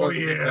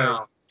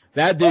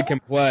 That dude can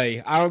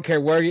play. I don't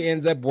care where he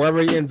ends up. Wherever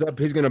he ends up,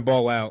 he's going to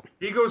ball out.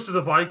 He goes to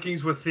the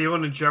Vikings with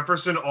Thielen and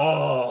Jefferson.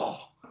 Oh,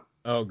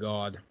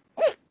 God.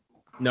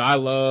 No, I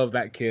love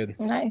that kid.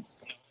 Nice.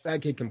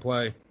 That kid can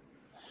play.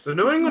 The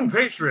New England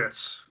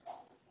Patriots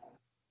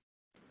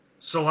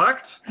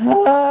select.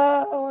 What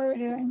are we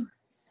doing?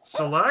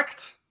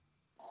 Select.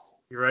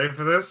 You ready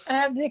for this? I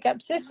have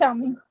hiccups. Just tell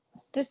me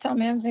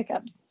I have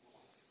hiccups.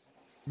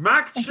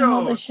 Mac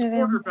Jones,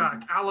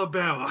 quarterback,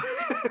 Alabama.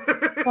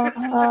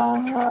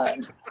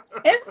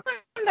 Isn't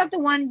that the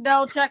one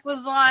Belichick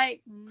was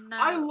like, no?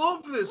 I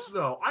love this,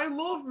 though. I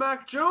love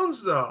Mac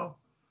Jones, though.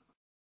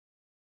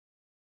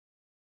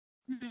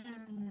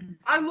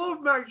 I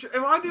love Mac Jones.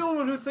 Am I the only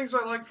one who thinks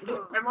I like...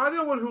 Am I the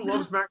only one who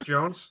loves Mac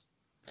Jones?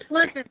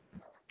 Listen.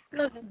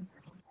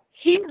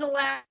 He's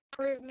allowed to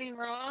prove me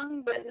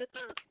wrong, but...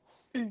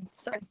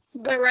 Sorry.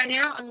 But right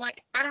now, I'm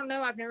like, I don't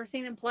know. I've never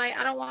seen him play.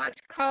 I don't watch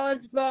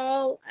college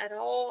ball at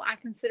all. I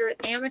consider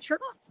it amateur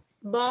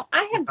ball.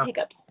 I have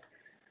hiccups.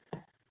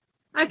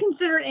 I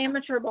consider it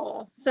amateur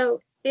ball.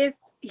 So if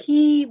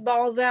he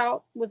balls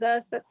out with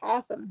us, that's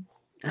awesome.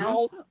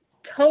 I'll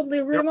totally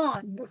root him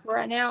on. But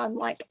right now, I'm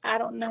like, I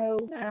don't know.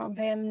 I don't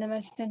pay him that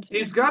much attention.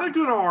 He's got a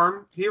good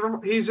arm.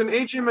 He's an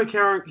A.J.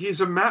 McCarron.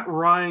 He's a Matt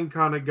Ryan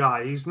kind of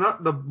guy. He's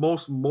not the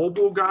most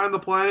mobile guy on the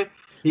planet.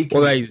 He's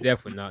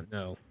definitely not,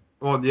 no.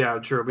 Well, yeah,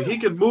 true. But he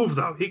can move,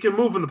 though. He can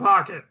move in the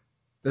pocket.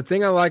 The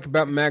thing I like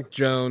about Mac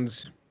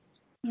Jones,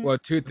 well,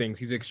 two things.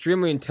 He's an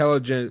extremely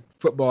intelligent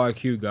football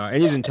IQ guy,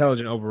 and he's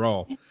intelligent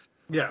overall.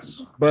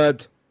 Yes.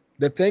 But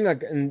the thing,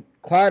 and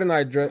Clyde and I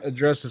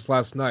addressed this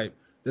last night,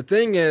 the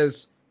thing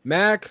is,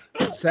 Mac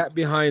sat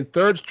behind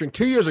third string.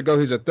 2 years ago,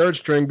 he's a third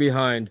string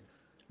behind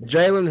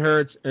Jalen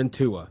Hurts and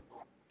Tua.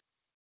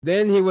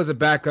 Then he was a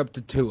backup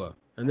to Tua.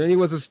 And then he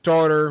was a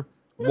starter,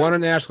 won a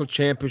national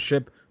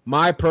championship.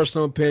 My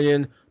personal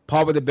opinion,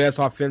 probably the best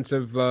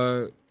offensive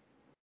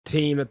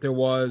team that there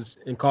was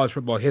in college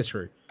football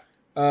history.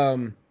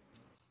 Are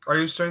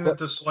you saying that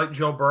to slight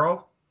Joe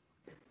Burrow?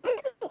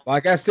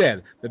 Like I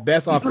said, the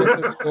best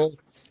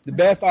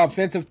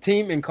offensive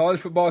team in college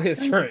football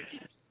history.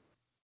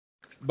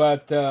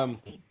 But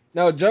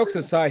no, jokes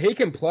aside, he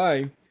can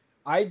play.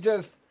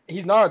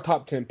 He's not a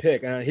top 10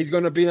 pick. He's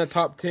going to be in the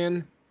top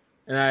 10,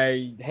 and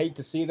I hate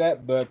to see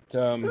that, but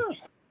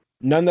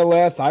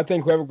nonetheless, I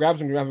think whoever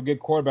grabs him is going to have a good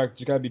quarterback.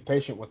 You got to be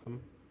patient with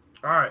him.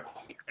 All right.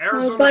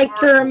 Arizona I would like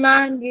Cardinals. to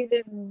remind you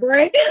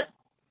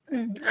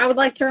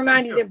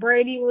that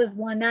Brady was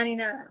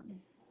 199.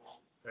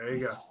 There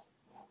you go.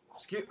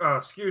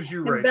 Excuse you,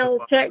 And Rachel.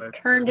 Belichick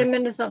turned him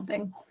into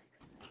something.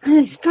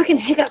 These fucking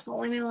hiccups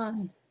won't leave me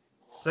alone.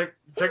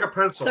 Take a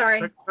pencil. Sorry.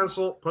 Take a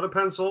pencil. Put a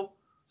pencil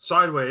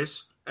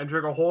sideways and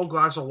drink a whole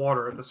glass of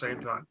water at the same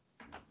time.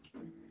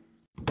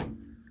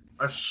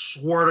 I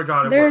swear to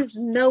God, There's works.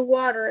 no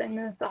water in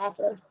this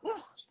office.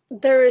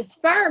 There is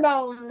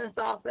Fireball in this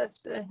office,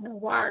 but there's no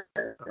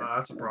water.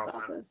 That's a in this problem.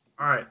 office.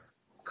 All right.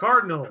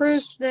 Cardinals.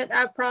 Proof that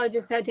I've probably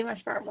just had too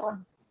much Fireball.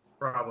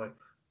 Probably.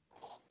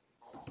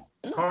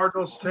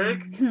 Cardinals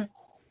take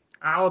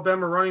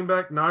Alabama running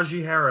back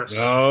Najee Harris.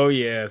 Oh,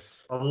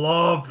 yes. I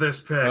love this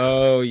pick.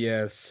 Oh,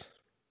 yes.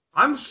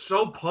 I'm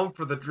so pumped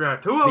for the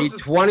draft. Who else The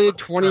is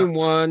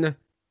 2021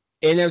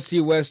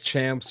 NFC West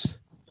champs,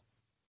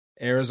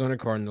 Arizona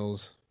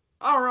Cardinals.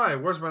 All right.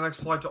 Where's my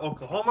next flight to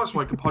Oklahoma so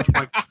I can punch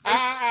my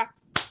face?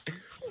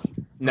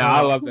 No,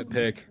 I love that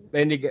pick.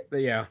 They need to get,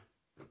 yeah.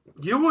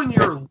 You and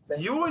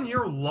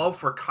your love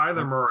for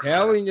Kyler Murray.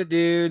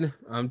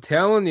 I'm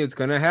telling you, it's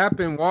gonna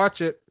happen.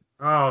 Watch it.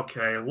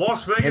 Okay,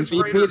 Las Vegas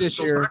MVP Raiders this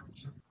year.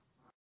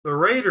 The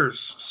Raiders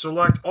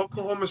select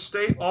Oklahoma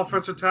State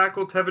offensive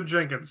tackle Tevin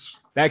Jenkins.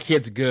 That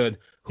kid's good.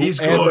 He's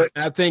good.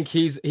 I think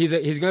he's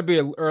gonna be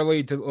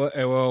early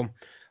to.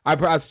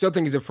 I still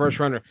think he's a first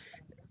runner.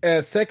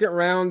 A second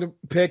round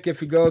pick if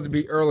he goes to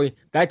be early.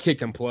 That kid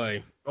can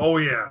play. Oh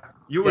yeah,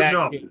 you would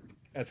know.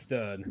 That's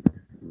stud.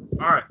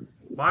 All right.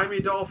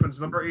 Miami Dolphins,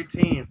 number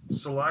 18,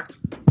 select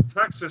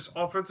Texas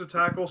offensive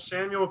tackle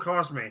Samuel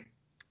Cosme.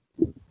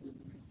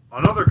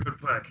 Another good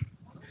pick.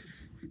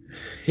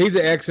 He's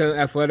an excellent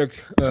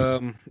athletic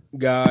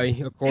guy,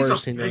 of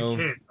course. He's a big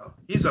kid.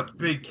 He's a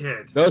big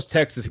kid. Those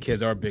Texas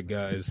kids are big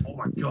guys. Oh,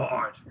 my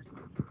God.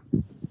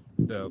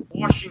 So.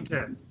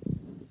 Washington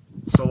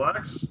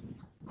selects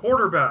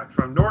Quarterback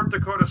from North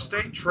Dakota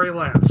State, Trey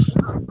Lance.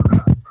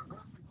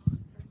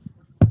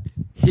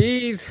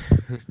 He's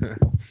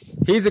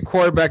a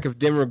quarterback. If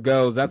Denver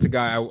goes, that's a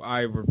guy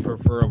I would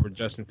prefer over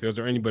Justin Fields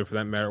or anybody for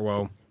that matter.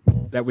 Well,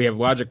 that we have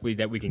logically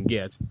that we can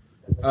get.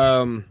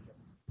 I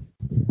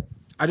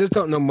just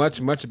don't know much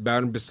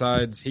about him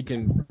besides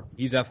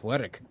he's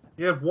athletic.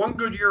 He had one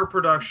good year of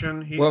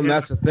production.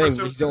 That's the thing.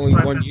 He's only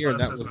 1 year, and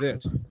that was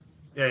it.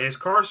 Yeah, he's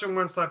Carson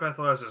Wentz type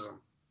athleticism.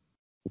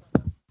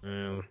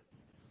 Yeah.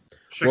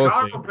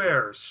 Chicago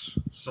Bears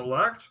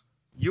select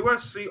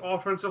USC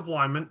offensive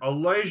lineman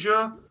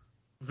Elijah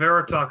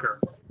Vera Tucker.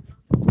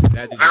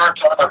 I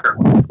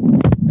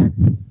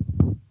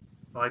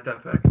like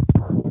that pick.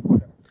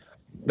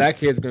 That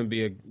kid's going to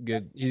be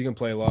he's going to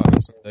play a lot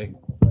on Sunday.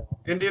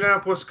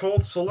 Indianapolis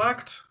Colts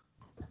select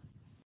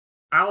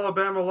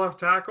Alabama left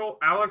tackle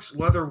Alex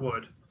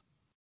Leatherwood.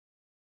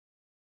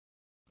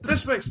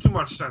 This makes too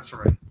much sense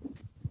for me.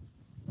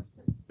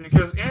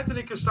 Because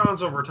Anthony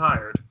Costanzo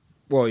retired.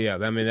 Well, yeah,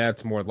 I mean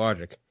that's more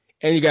logic.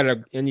 And you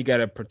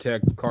gotta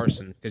protect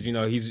Carson because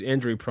he's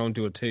injury prone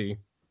to a T.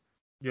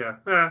 Yeah.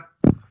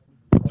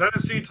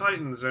 Tennessee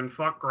Titans and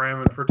fuck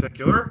Graham in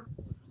particular.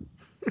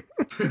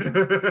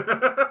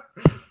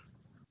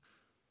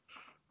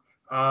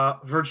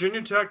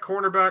 Virginia Tech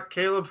cornerback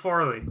Caleb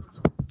Farley.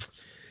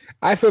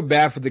 I feel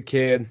bad for the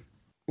kid.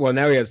 Well,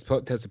 now he has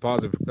tested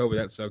positive for COVID.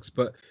 That sucks.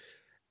 But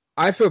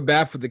I feel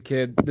bad for the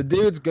kid. The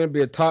dude's going to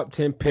be a top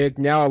 10 pick.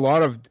 Now a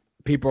lot of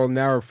people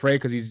now are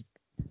afraid because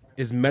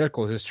his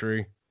medical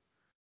history.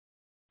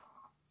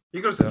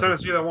 He goes to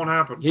Tennessee, that won't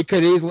happen. He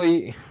could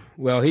easily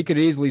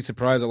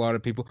surprise a lot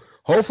of people.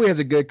 Hopefully he has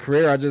a good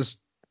career. I just,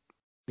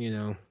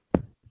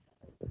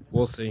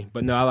 we'll see.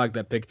 But no, I like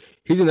that pick.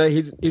 He's going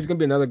to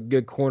be another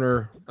good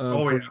corner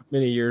for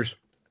many years.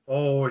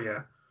 Oh,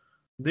 yeah.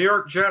 New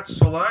York Jets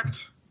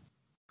select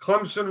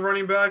Clemson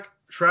running back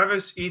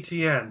Travis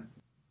Etienne.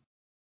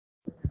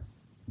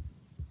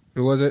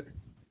 Who was it?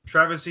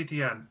 Travis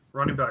Etienne,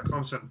 running back,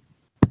 Clemson.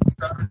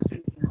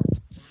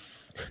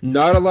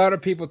 Not a lot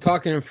of people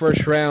talking in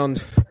first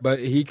round, but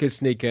he could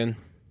sneak in.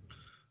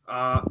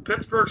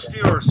 Pittsburgh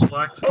Steelers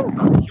select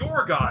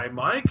your guy,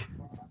 Mike,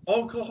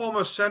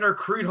 Oklahoma center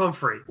Creed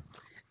Humphrey.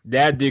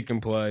 That dude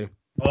can play.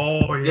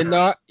 Oh, yeah. Did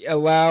not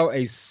allow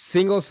a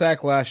single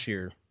sack last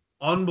year.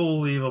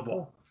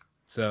 Unbelievable.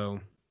 So,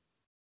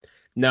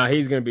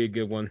 he's going to be a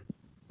good one.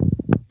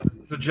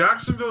 The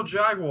Jacksonville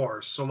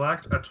Jaguars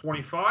select at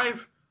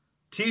 25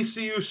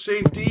 TCU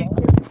safety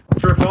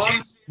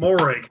Trevon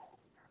Moehrig.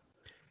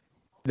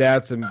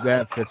 That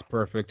fits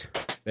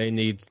perfect. They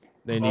need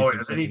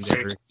some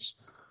secondary.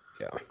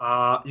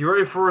 Yeah. You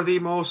ready for the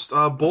most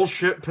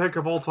bullshit pick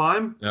of all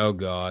time? Oh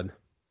God.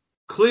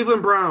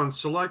 Cleveland Browns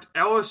select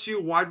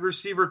LSU wide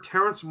receiver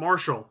Terrence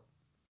Marshall.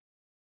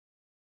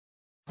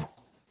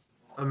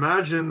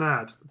 Imagine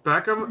that.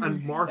 Beckham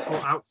and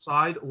Marshall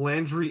outside,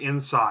 Landry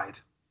inside.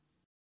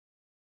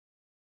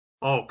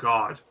 Oh,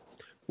 God.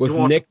 With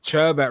Nick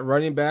Chubb at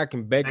running back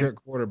and Baker at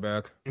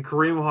quarterback. And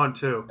Kareem Hunt,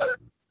 too.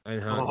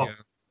 And Hunt, yeah.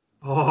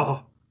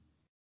 Oh.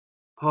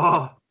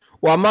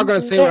 Well, I'm not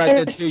going to say what I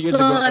did 2 years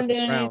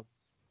ago.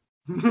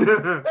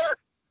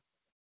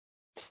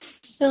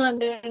 Still not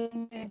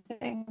doing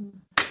anything.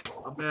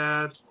 Not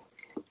bad.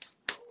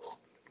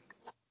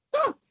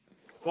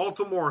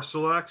 Baltimore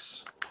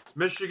selects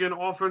Michigan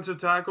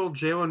offensive tackle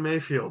Jalen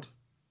Mayfield.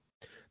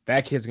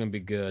 That kid's going to be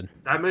good.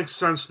 That makes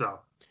sense, though.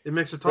 It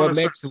makes a ton of sense.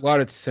 It makes a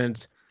lot of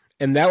sense.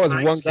 And that was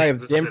one guy,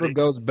 if Denver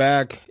goes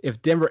back,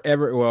 if Denver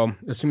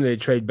assuming they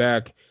trade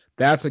back,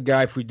 that's a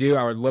guy, if we do,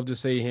 I would love to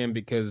see him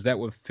because that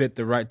would fit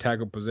the right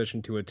tackle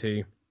position to a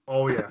T.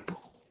 Oh, yeah.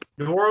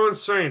 New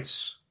Orleans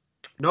Saints,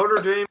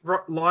 Notre Dame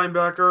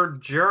linebacker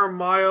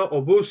Jeremiah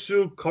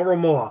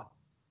Owusu-Koramoah.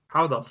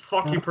 How the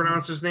fuck you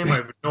pronounce his name? I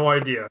have no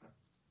idea.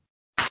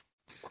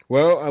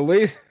 Well, at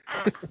least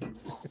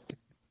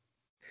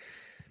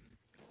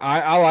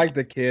I like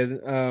the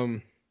kid.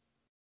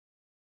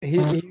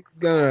 He's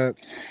gonna.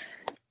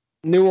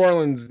 New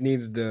Orleans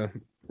needs to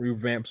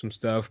revamp some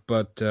stuff,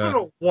 but I don't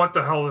know what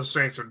the hell the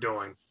Saints are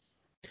doing.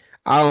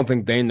 I don't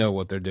think they know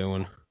what they're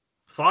doing.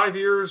 5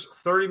 years,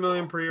 $30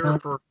 million per year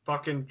for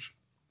fucking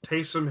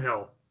Taysom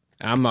Hill.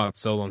 I'm not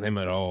sold on him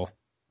at all.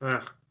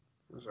 That's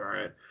all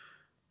right.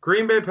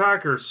 Green Bay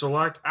Packers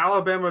select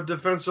Alabama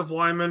defensive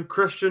lineman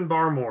Christian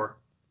Barmore.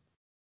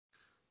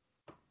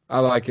 I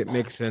like it.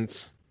 Makes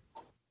sense.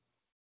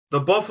 The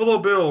Buffalo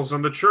Bills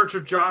and the Church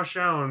of Josh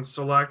Allen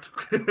select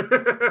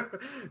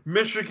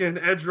Michigan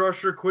edge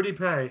rusher Kwity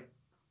Paye.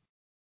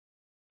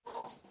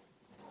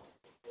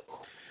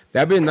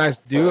 That'd be a nice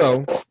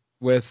duo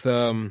with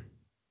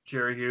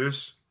Jerry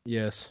Hughes.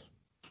 Yes.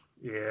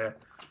 Yeah.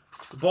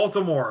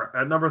 Baltimore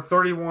at number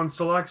 31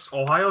 selects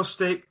Ohio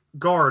State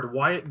guard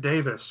Wyatt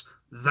Davis.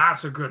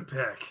 That's a good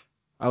pick.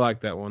 I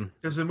like that one.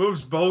 Because it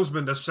moves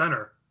Bozeman to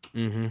center.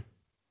 Mm-hmm.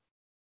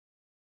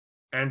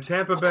 And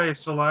Tampa Bay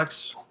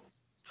selects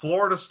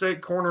Florida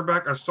State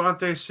cornerback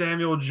Asante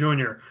Samuel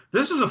Jr.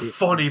 This is a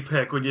funny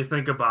pick when you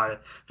think about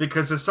it,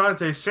 because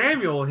Asante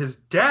Samuel, his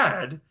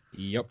dad,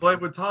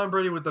 played with Tom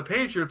Brady with the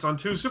Patriots on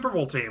 2 Super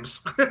Bowl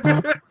teams.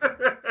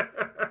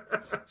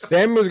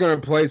 Samuel's going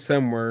to play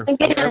somewhere.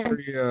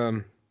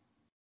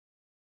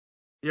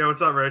 Yeah,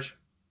 what's up, Rich?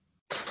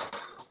 Oh,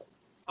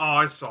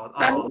 I saw it.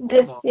 Oh,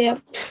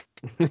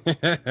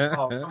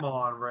 oh, come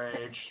on,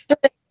 Rage.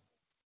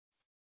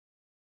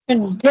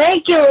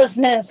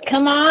 Ridiculousness.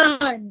 Come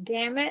on,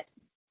 damn it.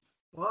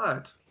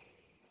 What?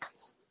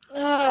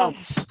 Oh,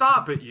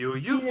 stop it, you.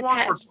 You've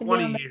won for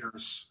 20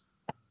 years.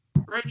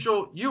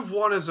 Rachel, you've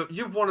won as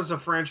a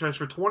franchise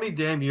for 20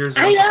 damn years.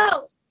 I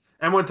know.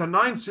 And went to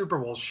 9 Super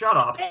Bowls. Shut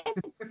up.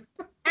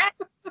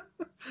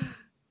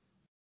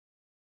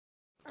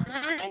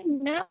 I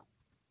know.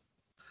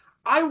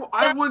 I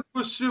went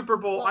to a Super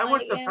Bowl. I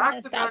went to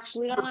back-to-back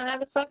We don't know how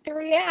the fuck to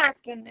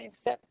react, and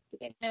except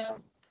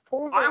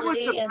I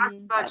went to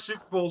back-to-back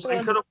Super Bowls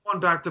and could have won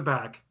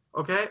back-to-back.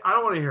 Okay, I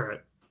don't want to hear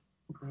it.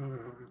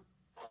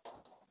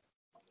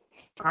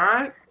 All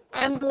right.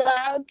 I'm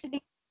allowed to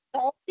be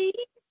salty.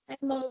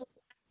 I'm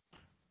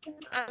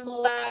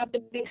allowed to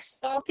be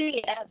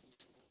salty as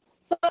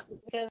fuck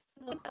because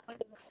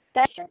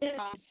that's your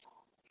off.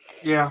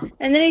 Yeah.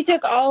 And then he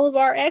took all of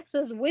our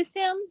exes with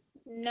him?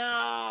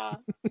 Nah.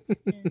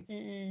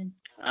 I'm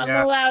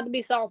allowed to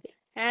be salty.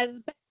 As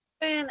a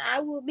fan,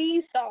 I will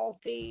be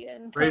salty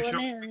until Rachel,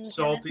 it ends.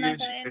 salty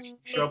is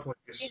show,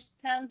 please.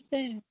 Anytime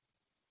soon.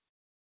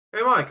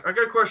 Hey, Mike, I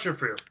got a question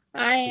for you.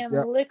 I am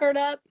liquored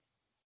up.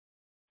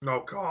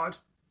 Oh, God.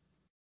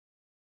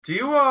 Do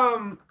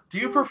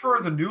you prefer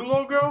the new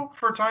logo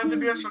for Time to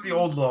BS or the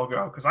old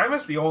logo? Because I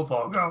miss the old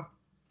logo.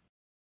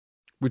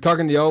 We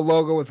talking the old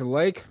logo with the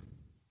lake?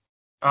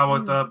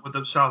 With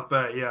the South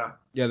Bay, yeah.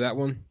 Yeah, that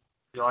one.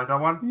 You like that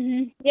one?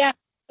 Mm-hmm. Yeah.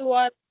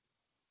 What?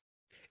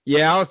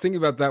 Yeah, I was thinking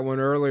about that one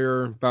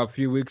earlier, about a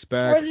few weeks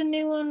back. Or the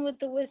new one with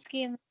the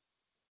whiskey and.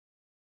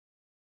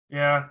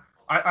 Yeah,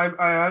 I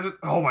had it.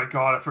 Oh my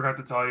God, I forgot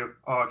to tell you.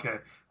 Oh, okay.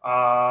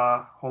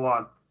 Hold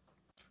on,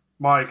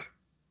 Mike.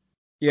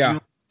 Yeah.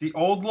 The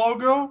old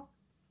logo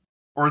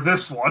or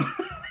this one?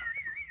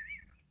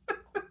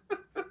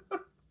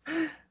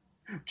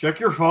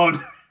 Check your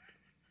phone.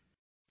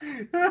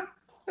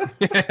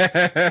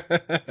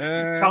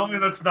 Tell me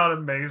that's not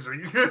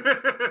amazing.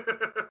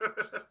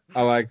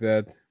 I like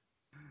that.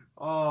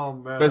 Oh,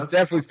 man. But it's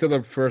definitely still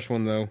the first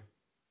one, though.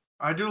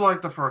 I do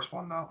like the first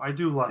one, though. I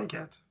do like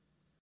it.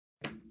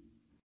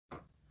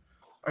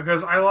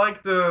 Because I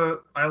like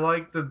the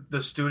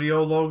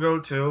studio logo,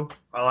 too.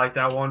 I like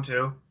that one,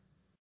 too.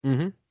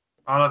 Mm-hmm.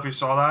 I don't know if you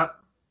saw that.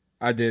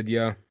 I did,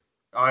 yeah.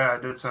 Oh, yeah, I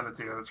did send it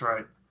to you. That's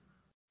right.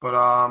 But,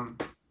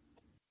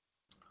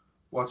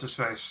 what's his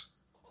face?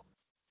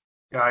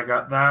 Yeah, I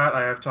got that.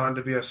 I have Time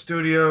to BS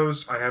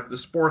Studios. I have the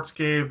Sports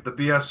Cave, the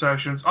BS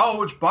Sessions. Oh,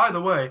 which, by the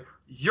way,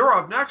 you're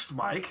up next,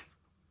 Mike.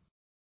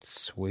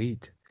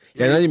 Sweet.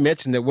 Yeah, I know you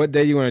mentioned it. What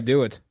day do you want to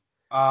do it?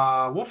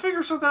 We'll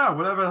figure something out.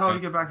 Whatever the hell you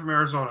get back from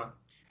Arizona.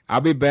 I'll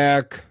be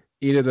back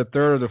either the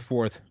 3rd or the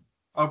 4th.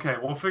 Okay,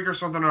 we'll figure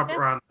something up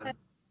around then.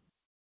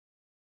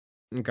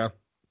 Okay.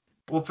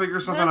 We'll figure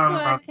something out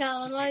around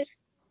then.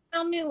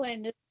 Tell me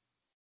when. Just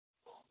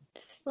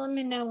let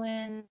me know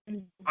when.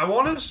 I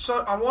want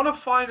to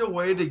find a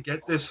way to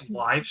get this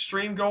live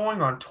stream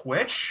going on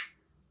Twitch.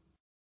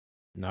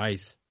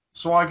 Nice.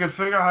 So I can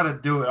figure out how to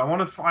do it. I want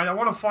to find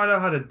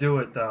out how to do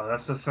it though.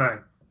 That's the thing.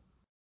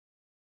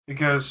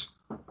 Because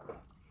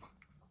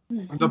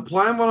the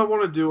plan, what I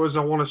want to do is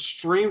I want to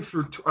stream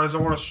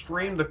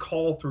the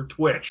call through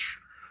Twitch.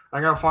 I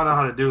gotta find out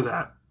how to do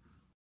that.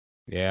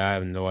 Yeah, I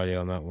have no idea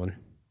on that one.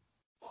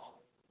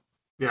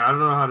 Yeah, I don't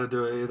know how to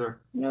do it either.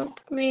 Nope,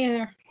 me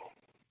either.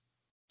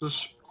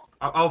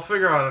 I'll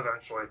figure out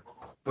eventually.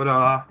 But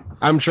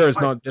I'm sure it's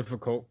not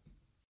difficult.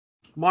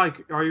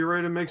 Mike, are you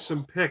ready to make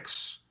some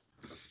picks?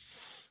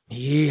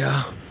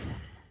 Yeah.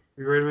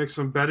 You ready to make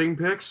some betting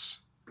picks?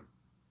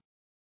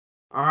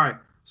 All right.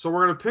 So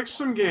we're going to pick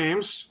some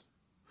games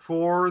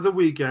for the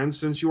weekend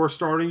since you are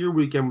starting your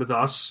weekend with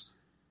us.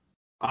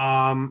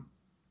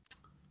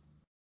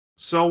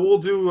 So we'll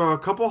do a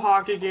couple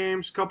hockey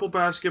games, couple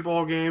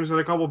basketball games, and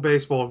a couple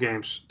baseball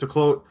games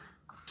for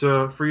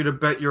you to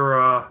bet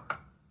your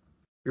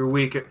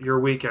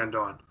weekend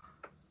on.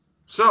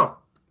 So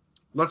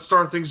let's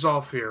start things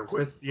off here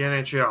with the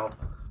NHL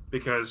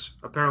because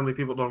apparently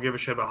people don't give a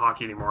shit about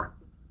hockey anymore.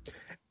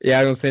 Yeah,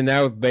 I was saying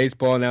now with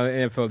baseball, now the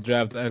NFL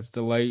draft, that's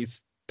the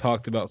least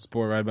talked about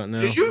sport right about now.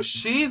 Did you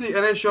see the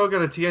NHL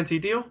got a TNT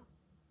deal?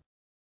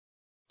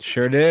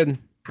 Sure did.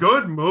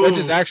 Good move. Which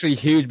is actually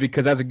huge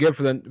because that's good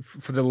for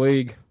the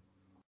league.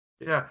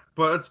 Yeah,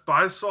 but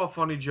I saw a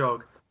funny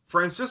joke.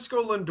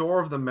 Francisco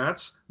Lindor of the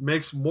Mets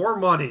makes more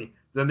money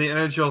than the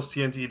NHL's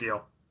TNT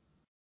deal.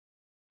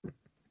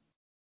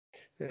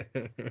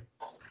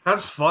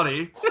 That's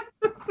funny.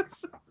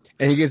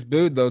 And he gets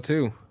booed though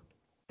too.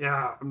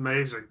 Yeah,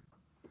 amazing.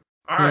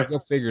 All right, go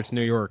figure. It's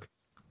New York.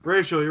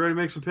 Rachel, you ready to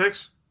make some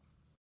picks?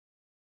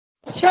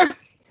 Sure.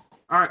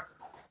 All right.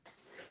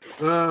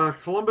 Not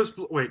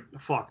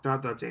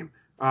that team.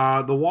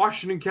 The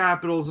Washington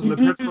Capitals and the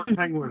Pittsburgh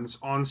Penguins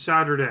on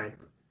Saturday,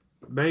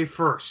 May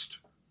 1st.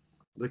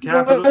 The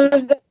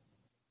Capitals.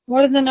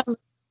 What are the numbers?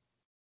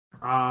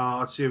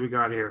 Let's see what we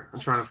got here. I'm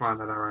trying to find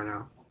that out right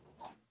now.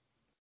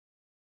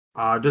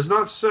 It does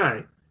not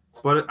say,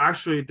 but it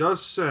actually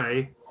does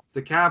say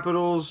the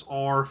Capitals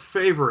are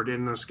favored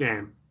in this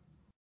game.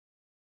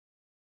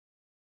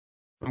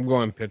 I'm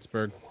going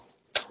Pittsburgh.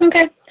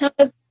 Okay.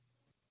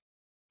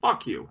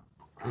 Fuck you.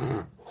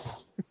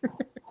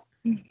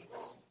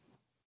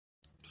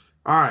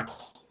 All right.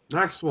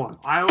 Next one.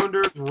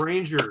 Islanders,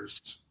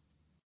 Rangers.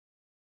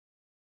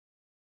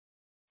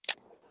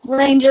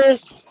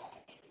 Rangers.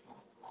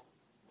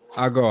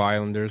 I'll go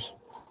Islanders.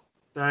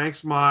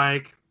 Thanks,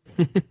 Mike.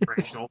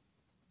 Rachel.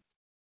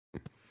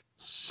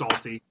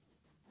 Salty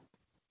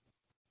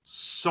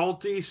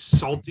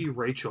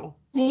Rachel.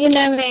 You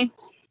know me.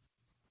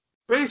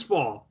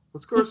 Baseball.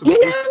 Let's go to some You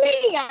baseball. know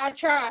me. I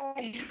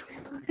try.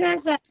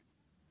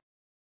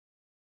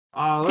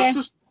 Let's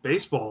just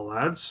baseball,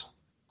 lads.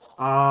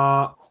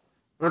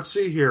 Let's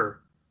see here.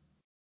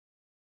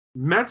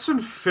 Mets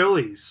and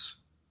Phillies.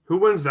 Who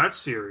wins that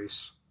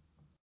series?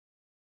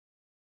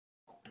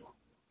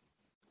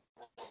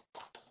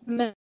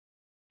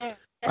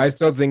 I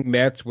still think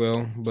Mets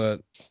will,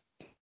 but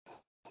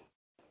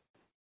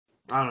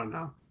I don't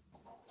know.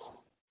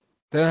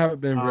 they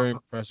haven't been very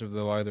impressive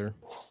though either.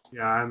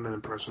 Yeah, I haven't been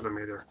impressed with them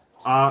either.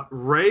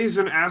 Rays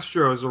and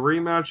Astros, a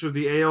rematch of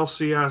the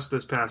ALCS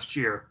this past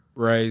year.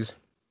 Rays.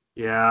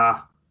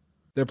 Yeah.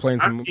 They're playing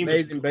some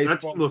amazing baseball.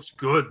 That team looks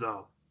good,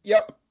 though.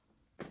 Yep.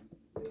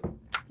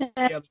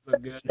 Yeah, they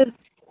look good.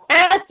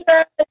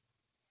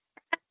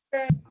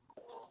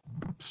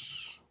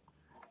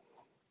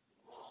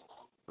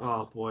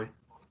 Oh, boy.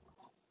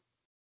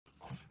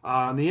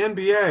 In the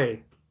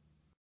NBA,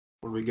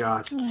 what do we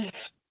got?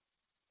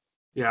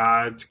 Yeah,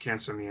 I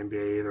can't stand the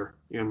NBA either.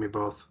 You and me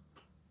both.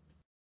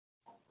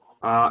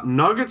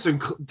 Nuggets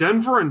and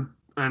Denver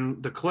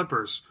and the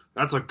Clippers.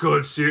 That's a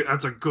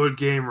good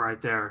game right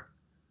there.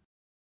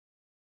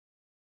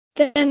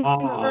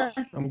 Denver.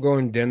 I'm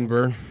going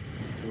Denver.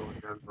 I'm going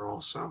Denver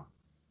also.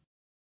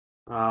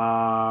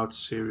 Let's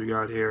see what we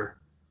got here.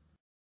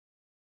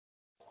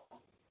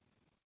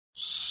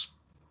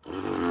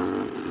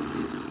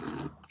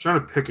 Trying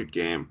to pick a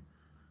game.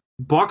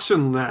 Bucks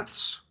and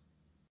Nets.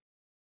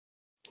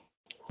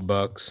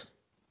 Bucks.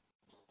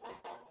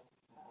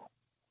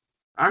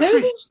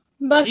 Actually,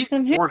 Bucks Heat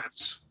and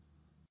Hornets.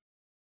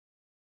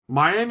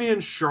 Miami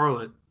and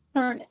Charlotte.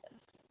 Hornets.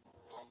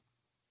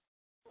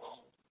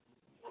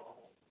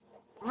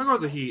 I'm gonna go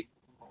with the Heat.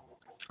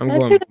 I'm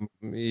going.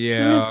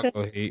 Yeah, I'll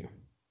go Heat.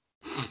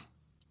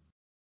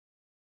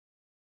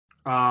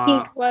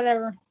 Heat,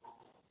 whatever.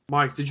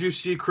 Mike, did you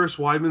see Chris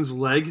Weidman's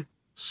leg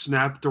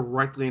snap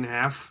directly in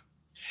half?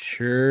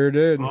 Sure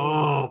did.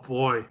 Oh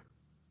boy,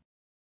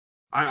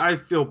 I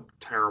feel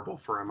terrible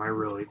for him. I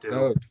really do. That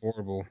was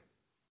horrible.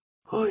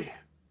 Oy.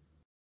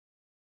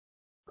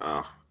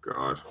 Oh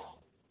God.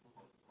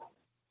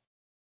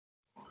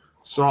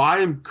 So I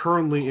am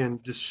currently in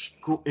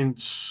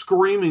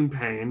screaming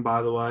pain.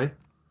 By the way.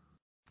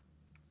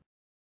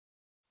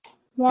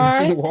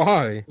 Why?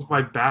 Why? It's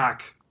my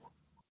back.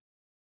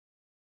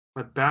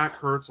 My back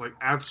hurts like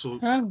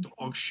absolute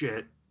dog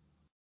shit.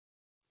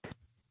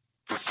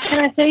 Can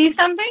I tell you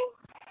something?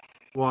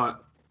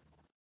 What?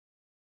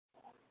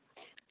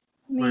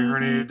 My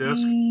herniated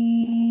disc?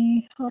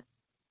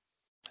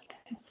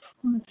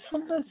 Let's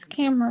flip this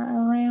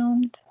camera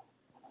around.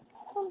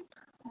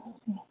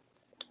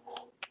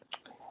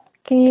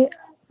 Can you?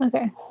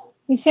 Okay.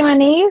 You see my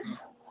knees?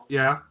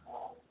 Yeah.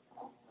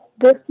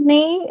 This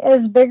knee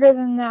is bigger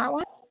than that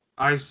one.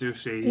 I do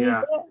see. Can you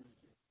Yeah. see it?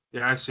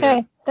 Yeah, I see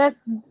Okay, it.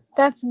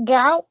 that's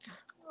gout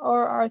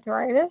or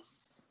arthritis.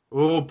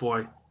 Oh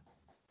boy.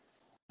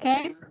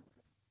 Okay.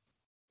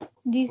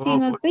 Do you see Oh,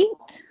 my boy. feet?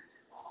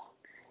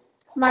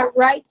 My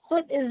right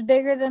foot is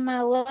bigger than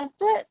my left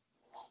foot.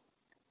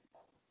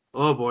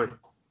 Oh boy.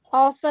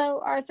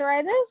 Also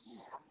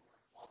arthritis.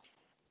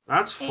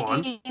 That's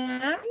fun.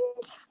 And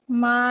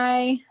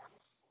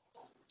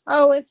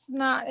it's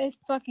not. It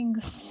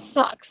fucking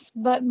sucks.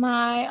 But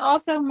my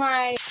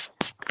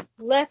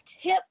left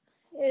hip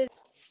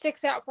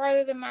sticks out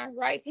farther than my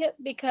right hip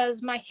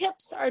because my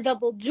hips are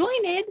double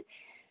jointed,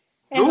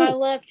 and my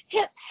left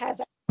hip has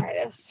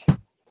arthritis.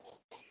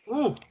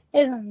 Ooh.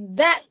 Isn't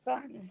that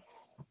fun?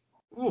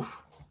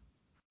 Oof.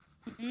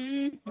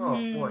 Mm-hmm.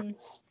 Oh boy.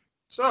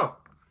 So,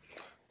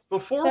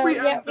 before So, we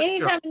yeah, end the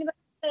show,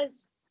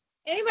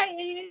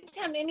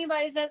 anytime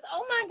anybody says,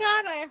 "Oh my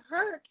God, I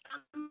hurt,"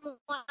 I'm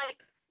like,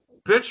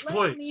 bitch, let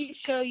please. me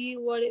show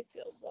you what it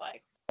feels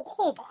like.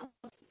 Hold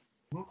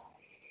on.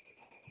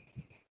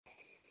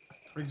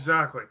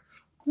 Exactly.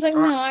 It's like,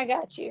 All no, right. I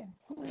got you.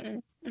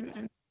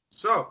 Mm-mm.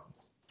 So,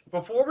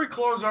 before we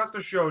close out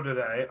the show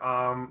today,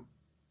 I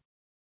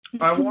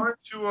wanted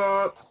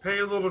to pay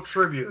a little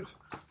tribute.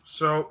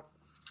 So,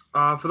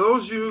 for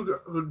those of you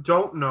who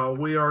don't know,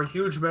 we are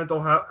huge mental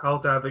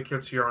health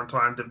advocates here on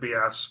Time to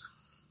BS.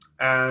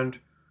 And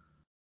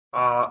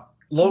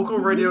Local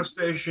radio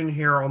station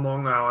here on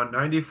Long Island,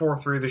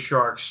 94.3 The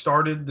Shark,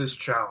 started this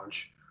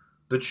challenge,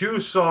 the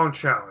Choose Song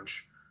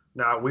Challenge.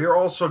 Now, we are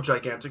also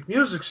gigantic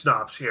music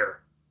snobs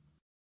here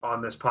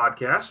on this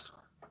podcast,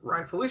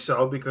 rightfully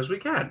so, because we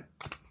can.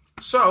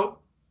 So,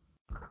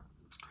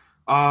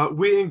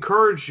 we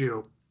encourage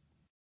you,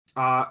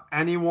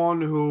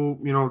 anyone who,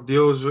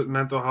 deals with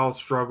mental health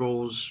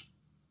struggles,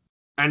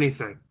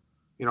 anything,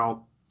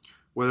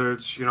 whether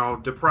it's,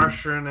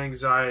 depression,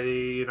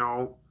 anxiety,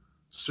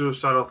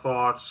 suicidal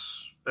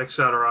thoughts,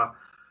 etc.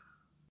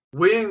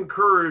 We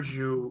encourage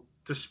you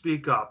to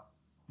speak up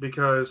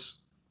because,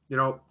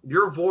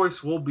 your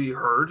voice will be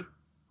heard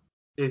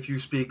if you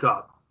speak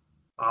up.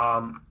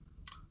 I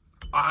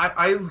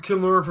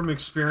can learn from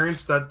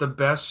experience that the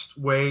best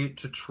way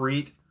to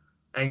treat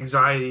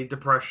anxiety,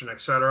 depression,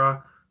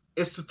 etc.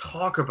 is to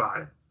talk about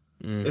it.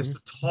 Mm-hmm. Is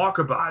to talk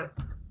about it.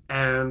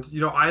 And,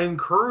 I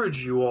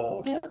encourage you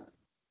all,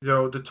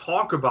 to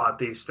talk about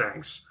these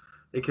things.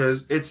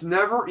 Because it's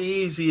never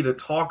easy to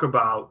talk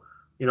about,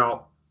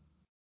 what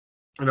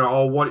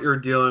you're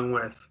dealing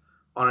with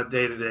on a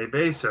day-to-day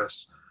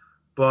basis.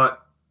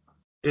 But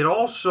it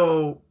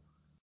also,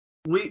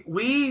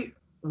 we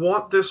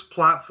want this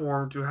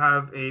platform to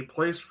have a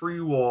place for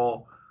you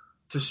all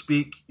to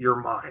speak your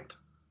mind.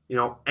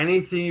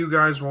 Anything you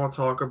guys want to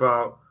talk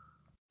about,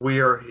 we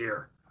are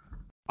here.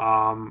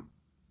 And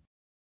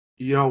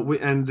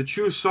the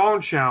Choose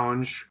Song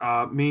Challenge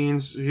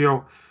means,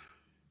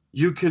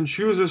 you can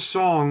choose a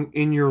song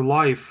in your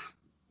life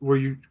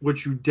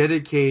which you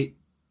dedicate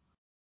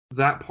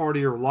that part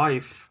of your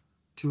life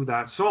to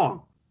that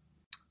song.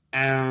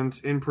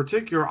 And in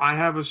particular, I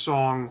have a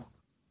song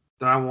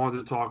that I wanted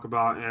to talk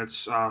about, and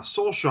it's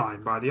Soul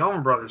Shine by the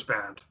Allman Brothers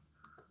Band.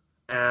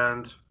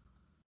 And,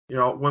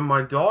 when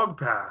my dog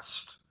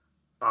passed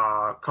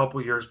a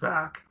couple years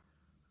back,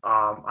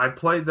 I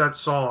played that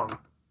song,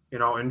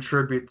 in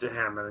tribute to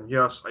him. And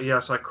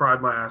yes, I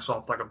cried my ass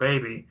off like a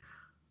baby,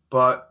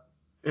 but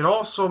it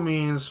also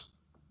means,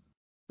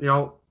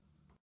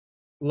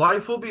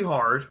 life will be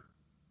hard,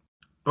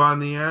 but in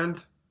the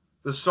end,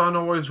 the sun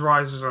always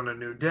rises on a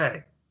new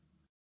day.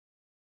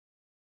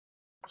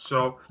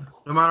 So,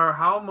 no matter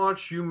how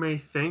much you may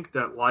think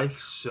that life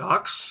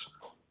sucks,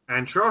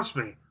 and trust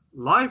me,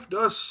 life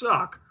does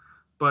suck,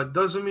 but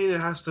doesn't mean it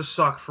has to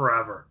suck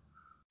forever.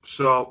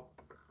 So,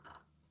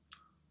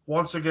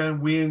 once again,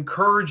 we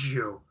encourage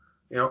you,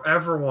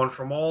 everyone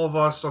from all of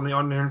us on the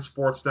Unhinged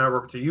Sports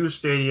Network to U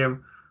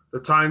Stadium, the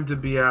Time to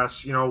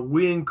BS,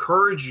 we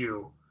encourage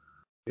you,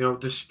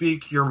 to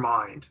speak your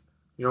mind,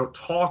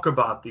 talk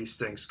about these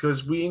things,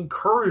 because we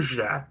encourage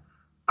that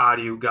out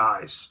of you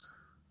guys,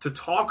 to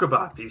talk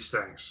about these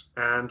things.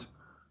 And,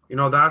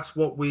 that's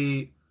what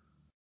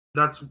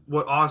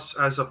us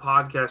as a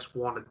podcast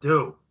want to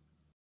do.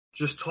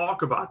 Just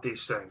talk about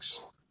these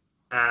things.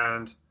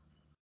 And,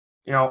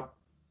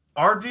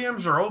 our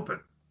DMs are open.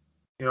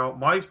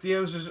 Mike's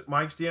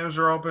DMs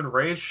are open.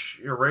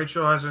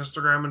 Rachel has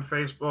Instagram and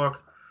Facebook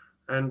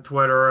and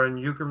Twitter, and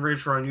you can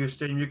reach her on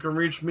Houston. You can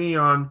reach me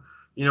on,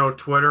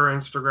 Twitter,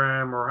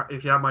 Instagram, or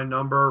if you have my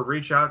number,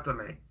 reach out to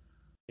me.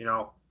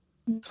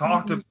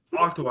 Talk to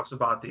us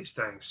about these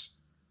things,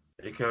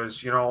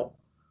 because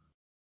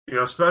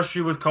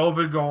especially with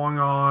COVID going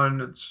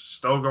on, it's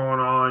still going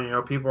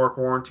on. People are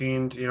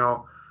quarantined,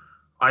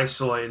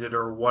 isolated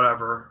or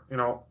whatever.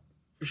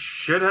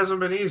 Shit hasn't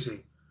been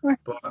easy,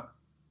 but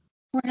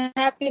we're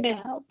happy to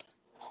help.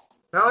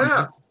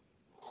 Hell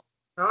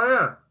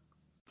yeah.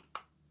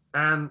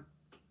 And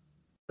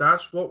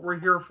that's what we're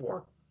here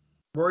for.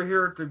 We're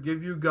here to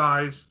give you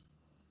guys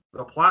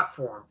the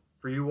platform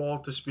for you all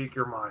to speak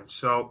your mind.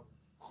 So,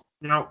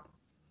 and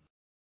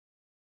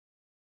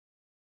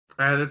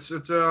it's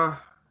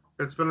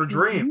been a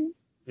dream,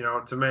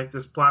 to make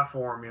this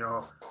platform,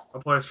 a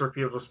place for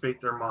people to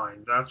speak their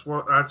mind. That's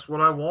what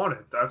I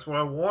wanted. That's what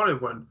I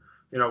wanted when,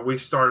 we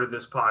started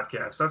this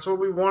podcast. That's what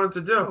we wanted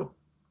to do.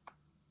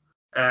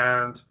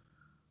 And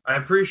I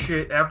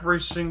appreciate every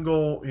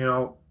single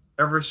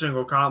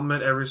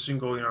compliment, every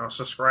single,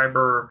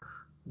 subscriber,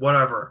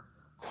 whatever.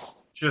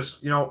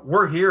 Just,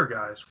 we're here,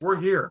 guys. We're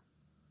here.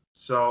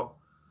 So,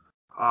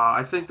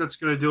 I think that's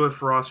going to do it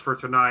for us for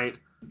tonight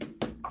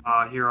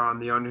here on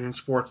the Unhinged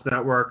Sports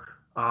Network.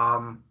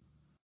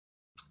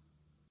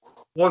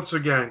 Once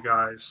again,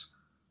 guys,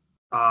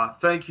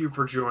 thank you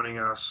for joining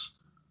us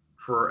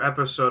for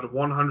episode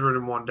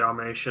 101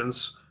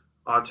 Dalmatians,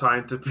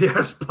 Time to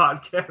BS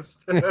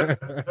podcast.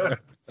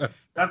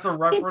 That's a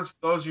reference for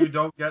those of you who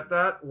don't get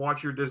that.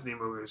 Watch your Disney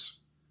movies.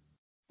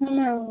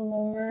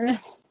 Oh,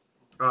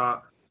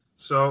 Lord.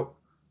 So,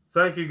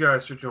 thank you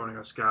guys for joining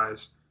us,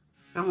 guys.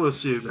 And we'll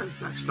see you guys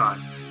next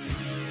time.